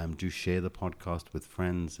 Do share the podcast with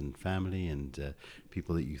friends and family and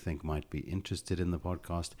people that you think might be interested in the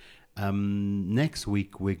podcast. Next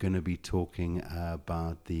week, we're going to be talking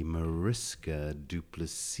about the Mariska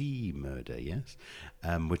Duplessis murder, yes,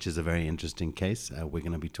 which is a very interesting case. We're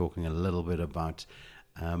going to be talking a little bit about,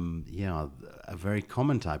 a very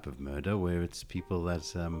common type of murder where it's people that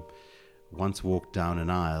once walked down an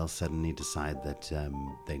aisle suddenly decide that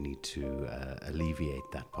they need to alleviate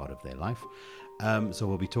that part of their life. So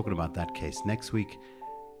we'll be talking about that case next week.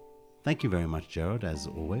 Thank you very much, Gerard, as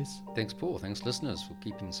always. Thanks, Paul. Thanks, listeners, for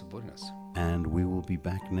keeping supporting us. And we will be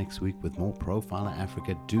back next week with more Profiler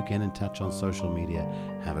Africa. Do get in touch on social media.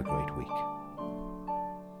 Have a great week.